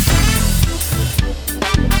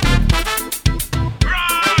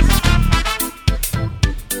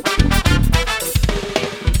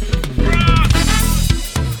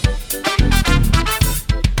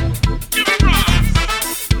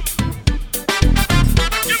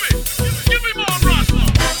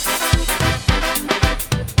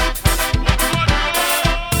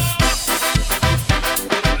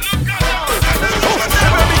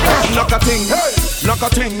 ting. Hey. Knock a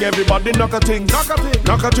ting, everybody knock a ting. Knock a ting,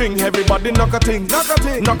 knock a ting, everybody knock a ting. Knock a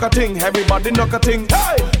ting, knock a ting, everybody knock a ting.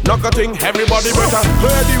 Hey, knock a ting, everybody better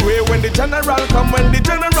clear the way when the general come. When the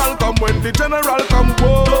general come, when the general come.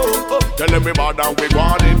 Whoa, tell everybody we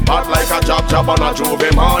want it bad like a job on a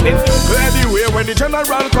Juve morning. Clear the way when the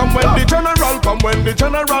general come. When the general come, when the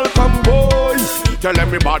general come, boy. Tell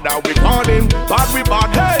everybody we want it bad, we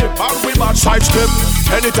bad. Hey, bad we bad. Side step,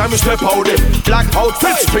 anytime we step out it. Black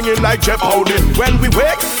outfits swinging like Jeff Howdy. When we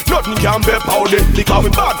wake, nothing can be powder. Because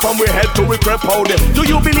we bad from we head to we crep powder. Do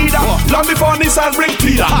you believe that? Long before Nissan bring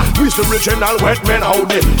Peter, we's the original wet men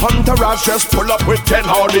howdy. Entourage just pull up with 10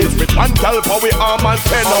 howdies. With one gal for we arm and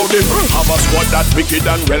 10 howdy. Have a squad that wicked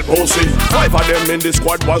and well posted. 5 of them in the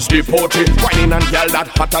squad was deported. Whining and yell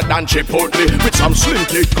that hotter than Chipotle. With some slim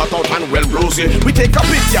kick cut out and well rosy. We take a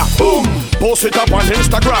picture, boom, post it up on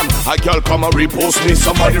Instagram. A girl come and repost me,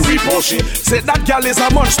 somebody repost she. Say that girl is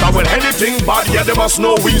a monster. Well anything bad, yeah, they must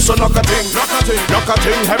know we. So knock a ting, knock a ting, knock a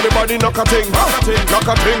ting, everybody knock a ting, knock a ting, knock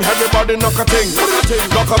a ting, everybody knock a ting, knock a ting,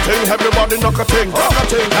 knock a ting, everybody knock a ting, knock a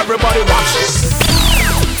ting, everybody watch this.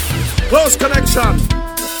 Close Connection,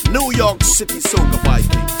 New York City Soca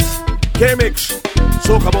Vikings, K-Mix,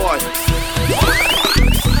 Soca Boy.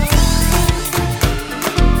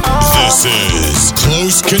 This is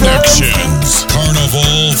Close Connections,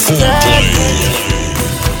 Carnival Foreplay.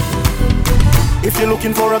 If you're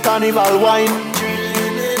looking for a carnival wine,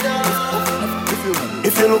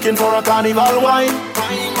 if you're looking for a carnival wine,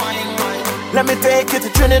 let me take you to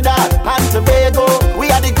Trinidad and Tobago.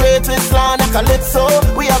 We are the greatest land of Calypso.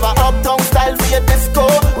 We have a uptown style for your disco.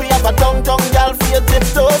 We have a downtown gal for your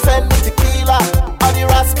tiptoe. Send me tequila or the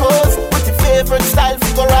Rascals with your favorite style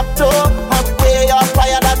for your rapto. And we way up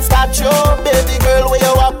higher than statue. Baby girl, where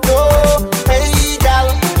you up to? Hey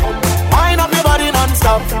gal, wind up your body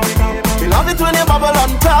non-stop. We love it when you bubble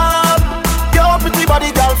on top. Your pretty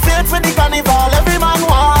body girl, fit for the carnival. Every man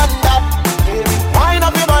want that. Wind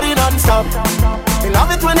up your body non-stop. We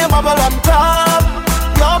love it when you bubble on top.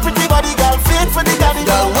 Your pretty body girl, fit for the carnival.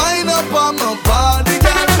 Girl, wind up on my body,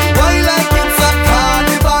 girl. Wine like it's a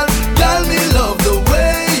carnival. Girl, me love the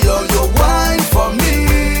way you wine for me.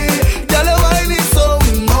 Girl, your wine is so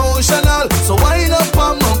emotional. So wind up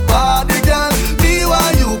on my body, girl. Me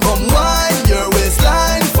while you come wine your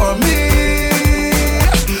waistline for me.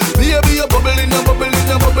 Baby, you're bubbling,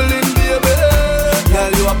 baby.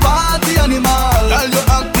 Girl, you a party animal. Girl, you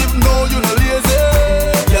active, no, you no lazy.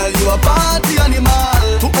 Girl, you a party animal.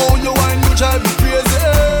 To own your wine, you drive me crazy.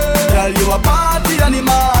 Girl, you a party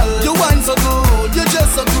animal. You wine so good, you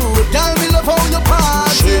just so good. Girl, me love how you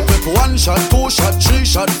party. She take 1 shot, 2 shot, 3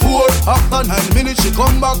 shot, 4. After 9 minutes, she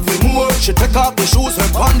come back for more. She take off the shoes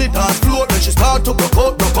and pound it on floor. Then she start to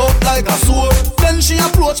broke out like a sword. Then she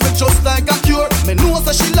approach me just like a cure. Me know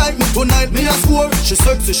that she like me tonight, me a score. She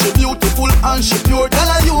sexy, she beautiful and she pure.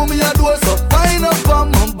 Girl, you me adore, so wind up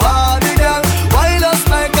on my body, girl. Wind us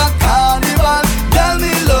like a carnival. Girl,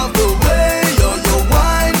 me love the way you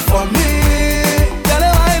wine for me. Girl,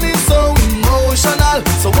 your wine is so emotional.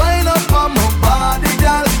 So wind up on my body,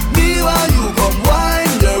 girl. Me while you come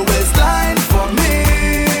wine your waistline for me.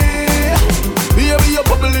 Baby, you're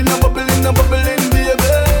bubbling, baby.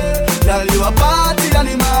 Girl, you a party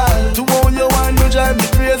animal. To own your wine, you drive me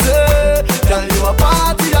crazy. Girl, you a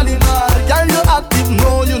party animal. Girl, you active,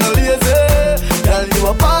 no, you no lazy. Girl, you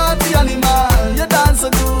a party animal. You dance so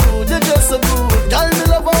good, you just so good. Girl, me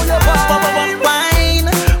love how you wine,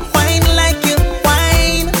 wine like you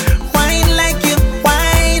wine like you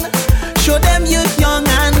wine. Show them you young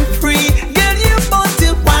and free. Girl, you want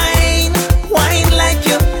to wine like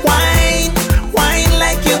you wine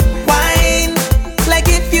like you wine. Like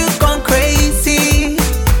if you gone crazy.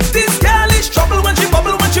 This girl is trouble when she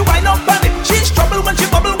bubble, when she wine up on it. She's trouble when she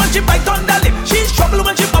bubble, when she bite on the lip. She's trouble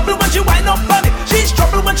when she bubble, when she wine up on it. She's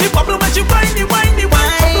trouble when she bubble, when she whiny.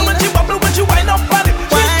 Trouble when she bubble, when she wine up on it.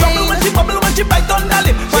 She's trouble when she bubble, when she bite on the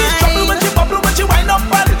lip. She's trouble when she bubble, when she wine up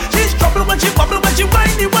on it. She's trouble when she bubble, when she whiny.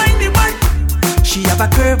 She have a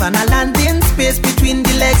curve and a landing space between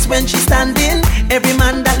the legs when she's standing. Every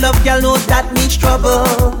man that love girl knows that means trouble.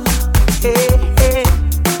 Hey, hey.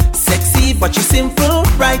 Sexy but she's simple.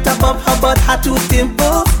 Right above her butt, her 2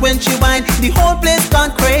 dimples. When she whine, the whole place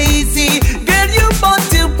gone crazy. Girl, you want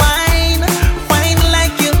to wine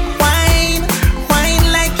like you wine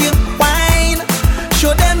like you wine.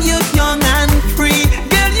 Show them you young and free.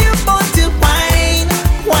 Girl, you want to wine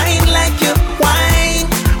like you wine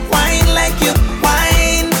like you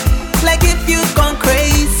wine. Like if you gone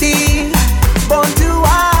crazy. Born to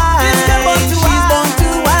wine. This girl born to wine. She's born to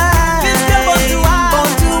wine. This girl born to wine.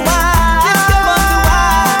 Born to wine. This girl born to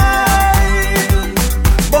wine.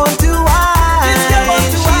 Born to wine.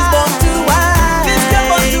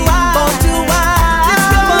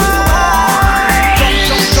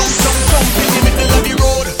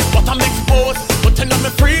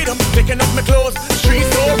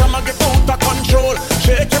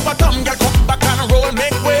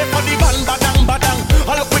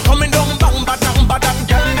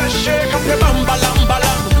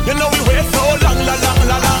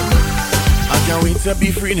 to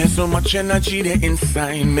be free, there's so much energy there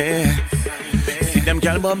inside me. See them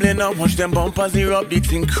gal bubbling up, watch them bumpers erupt,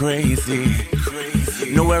 beating crazy.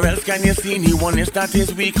 Nowhere else can you see me, one if that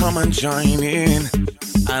is we come and join in.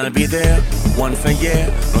 I'll be there once a year,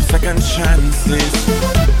 no second chances.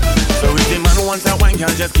 So if the man wants a wine,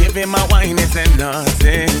 I'll just give him a wine, it's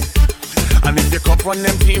nothing. And if the cup run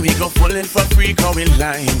empty, we go full in for free, cause we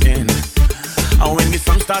liming. And when the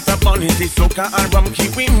sun starts up on it, the soca and rum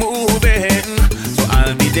keep we moving. So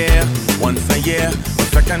I'll be there once a year, no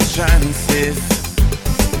second chances.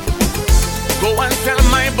 Go and tell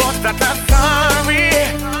my boss that I'm sorry.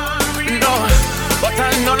 No, but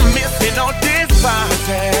I'm not missing out this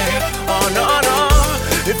party. Oh no, no.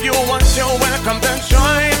 If you want, you're welcome to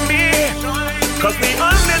join me. Cause we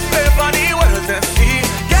on this paper, the world to see.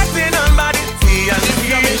 Getting on body tea. And if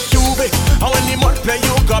you miss you, how any more play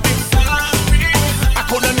you got be sorry. I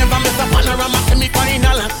couldn't never miss a panorama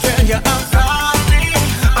semi-final. I tell you I'm sorry.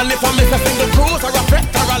 And if I miss a single cruise or a fret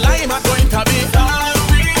or a lime, I'm going to be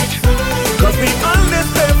sorry. Cause we on this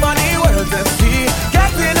paper, the world to see.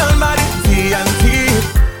 Getting on body tea and tea.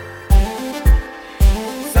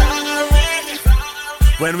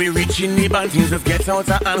 When we reaching the band, things just get out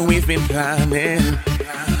of hand, we've been planning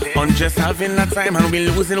on just having a time, and we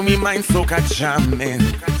losing we mind soca jamming.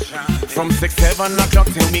 From 6, 7 o'clock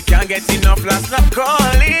till we can't get enough, last stop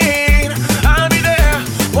calling. I'll be there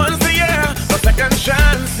once a year, no second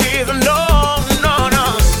chances, no, no, no.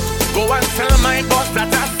 Go and tell my boss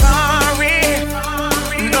that I'm sorry.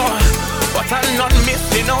 No, but I'm not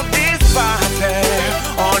missing out this party.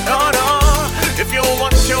 Oh no, no. If you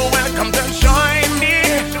want, you're welcome to join me.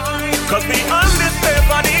 Cause we on this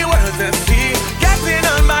paper, the world to see. Getting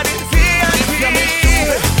on body tea and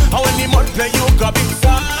tea. How any more play you got be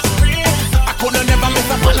sorry. I couldn't never miss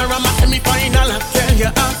a panorama semi-final. I tell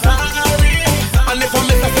you I'm sorry. And if I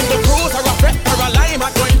miss a single cruise or a fret or a lime,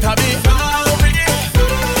 I'm going to be sorry.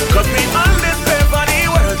 Cause we on this paper,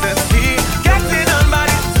 the world to see. Getting on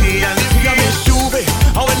body tea and tea. I miss you,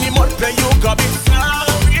 how any more play you got be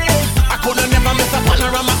sorry. I couldn't never miss a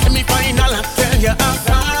panorama semi-final. I tell you I'm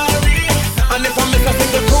sorry. And if I miss a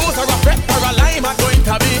single cruise or a fret or a lime, I'm going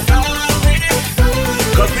to be sorry.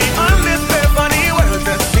 Cause we on this paper, the world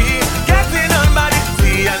to see. Getting on body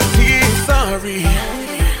tea and tea. Sorry,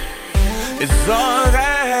 it's all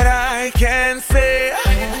that I can say.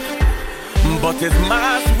 But it's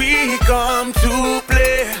mass we come to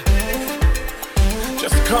play.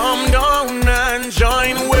 Just come down and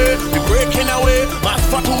join with. We breaking away, mass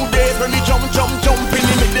for 2 days. When we jump in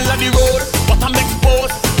the middle of the road. But I'm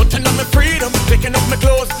exposed, putting on my freedom, taking off my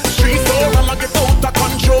clothes. Streets so I'ma get out of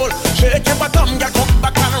control. Shake your bottom, get up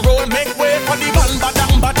back and roll. Make way for the bang,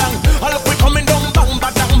 badang, badang. All up we coming down, bang,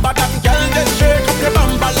 badang, badang. Girl, just shake up your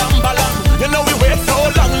bang, balang, balang. You know we wait so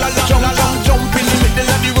long, la la, jump in the middle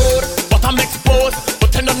of the road. But I'm exposed,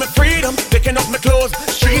 putting on my freedom, taking off my clothes.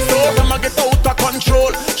 Streets so I'ma get out of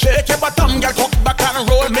control. Shake your bottom, get up back and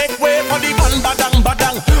roll. Make way for the bang, badang,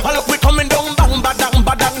 badang. All up we coming down, bang, badang,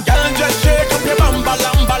 badang. Girl, just shake up your bang,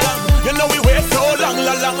 balang, balang. You know we wait so long,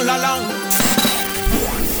 la long, la long.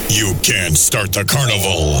 You can't start the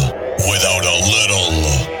carnival without a little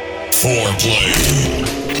foreplay.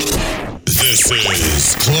 This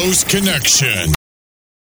is Close Connection.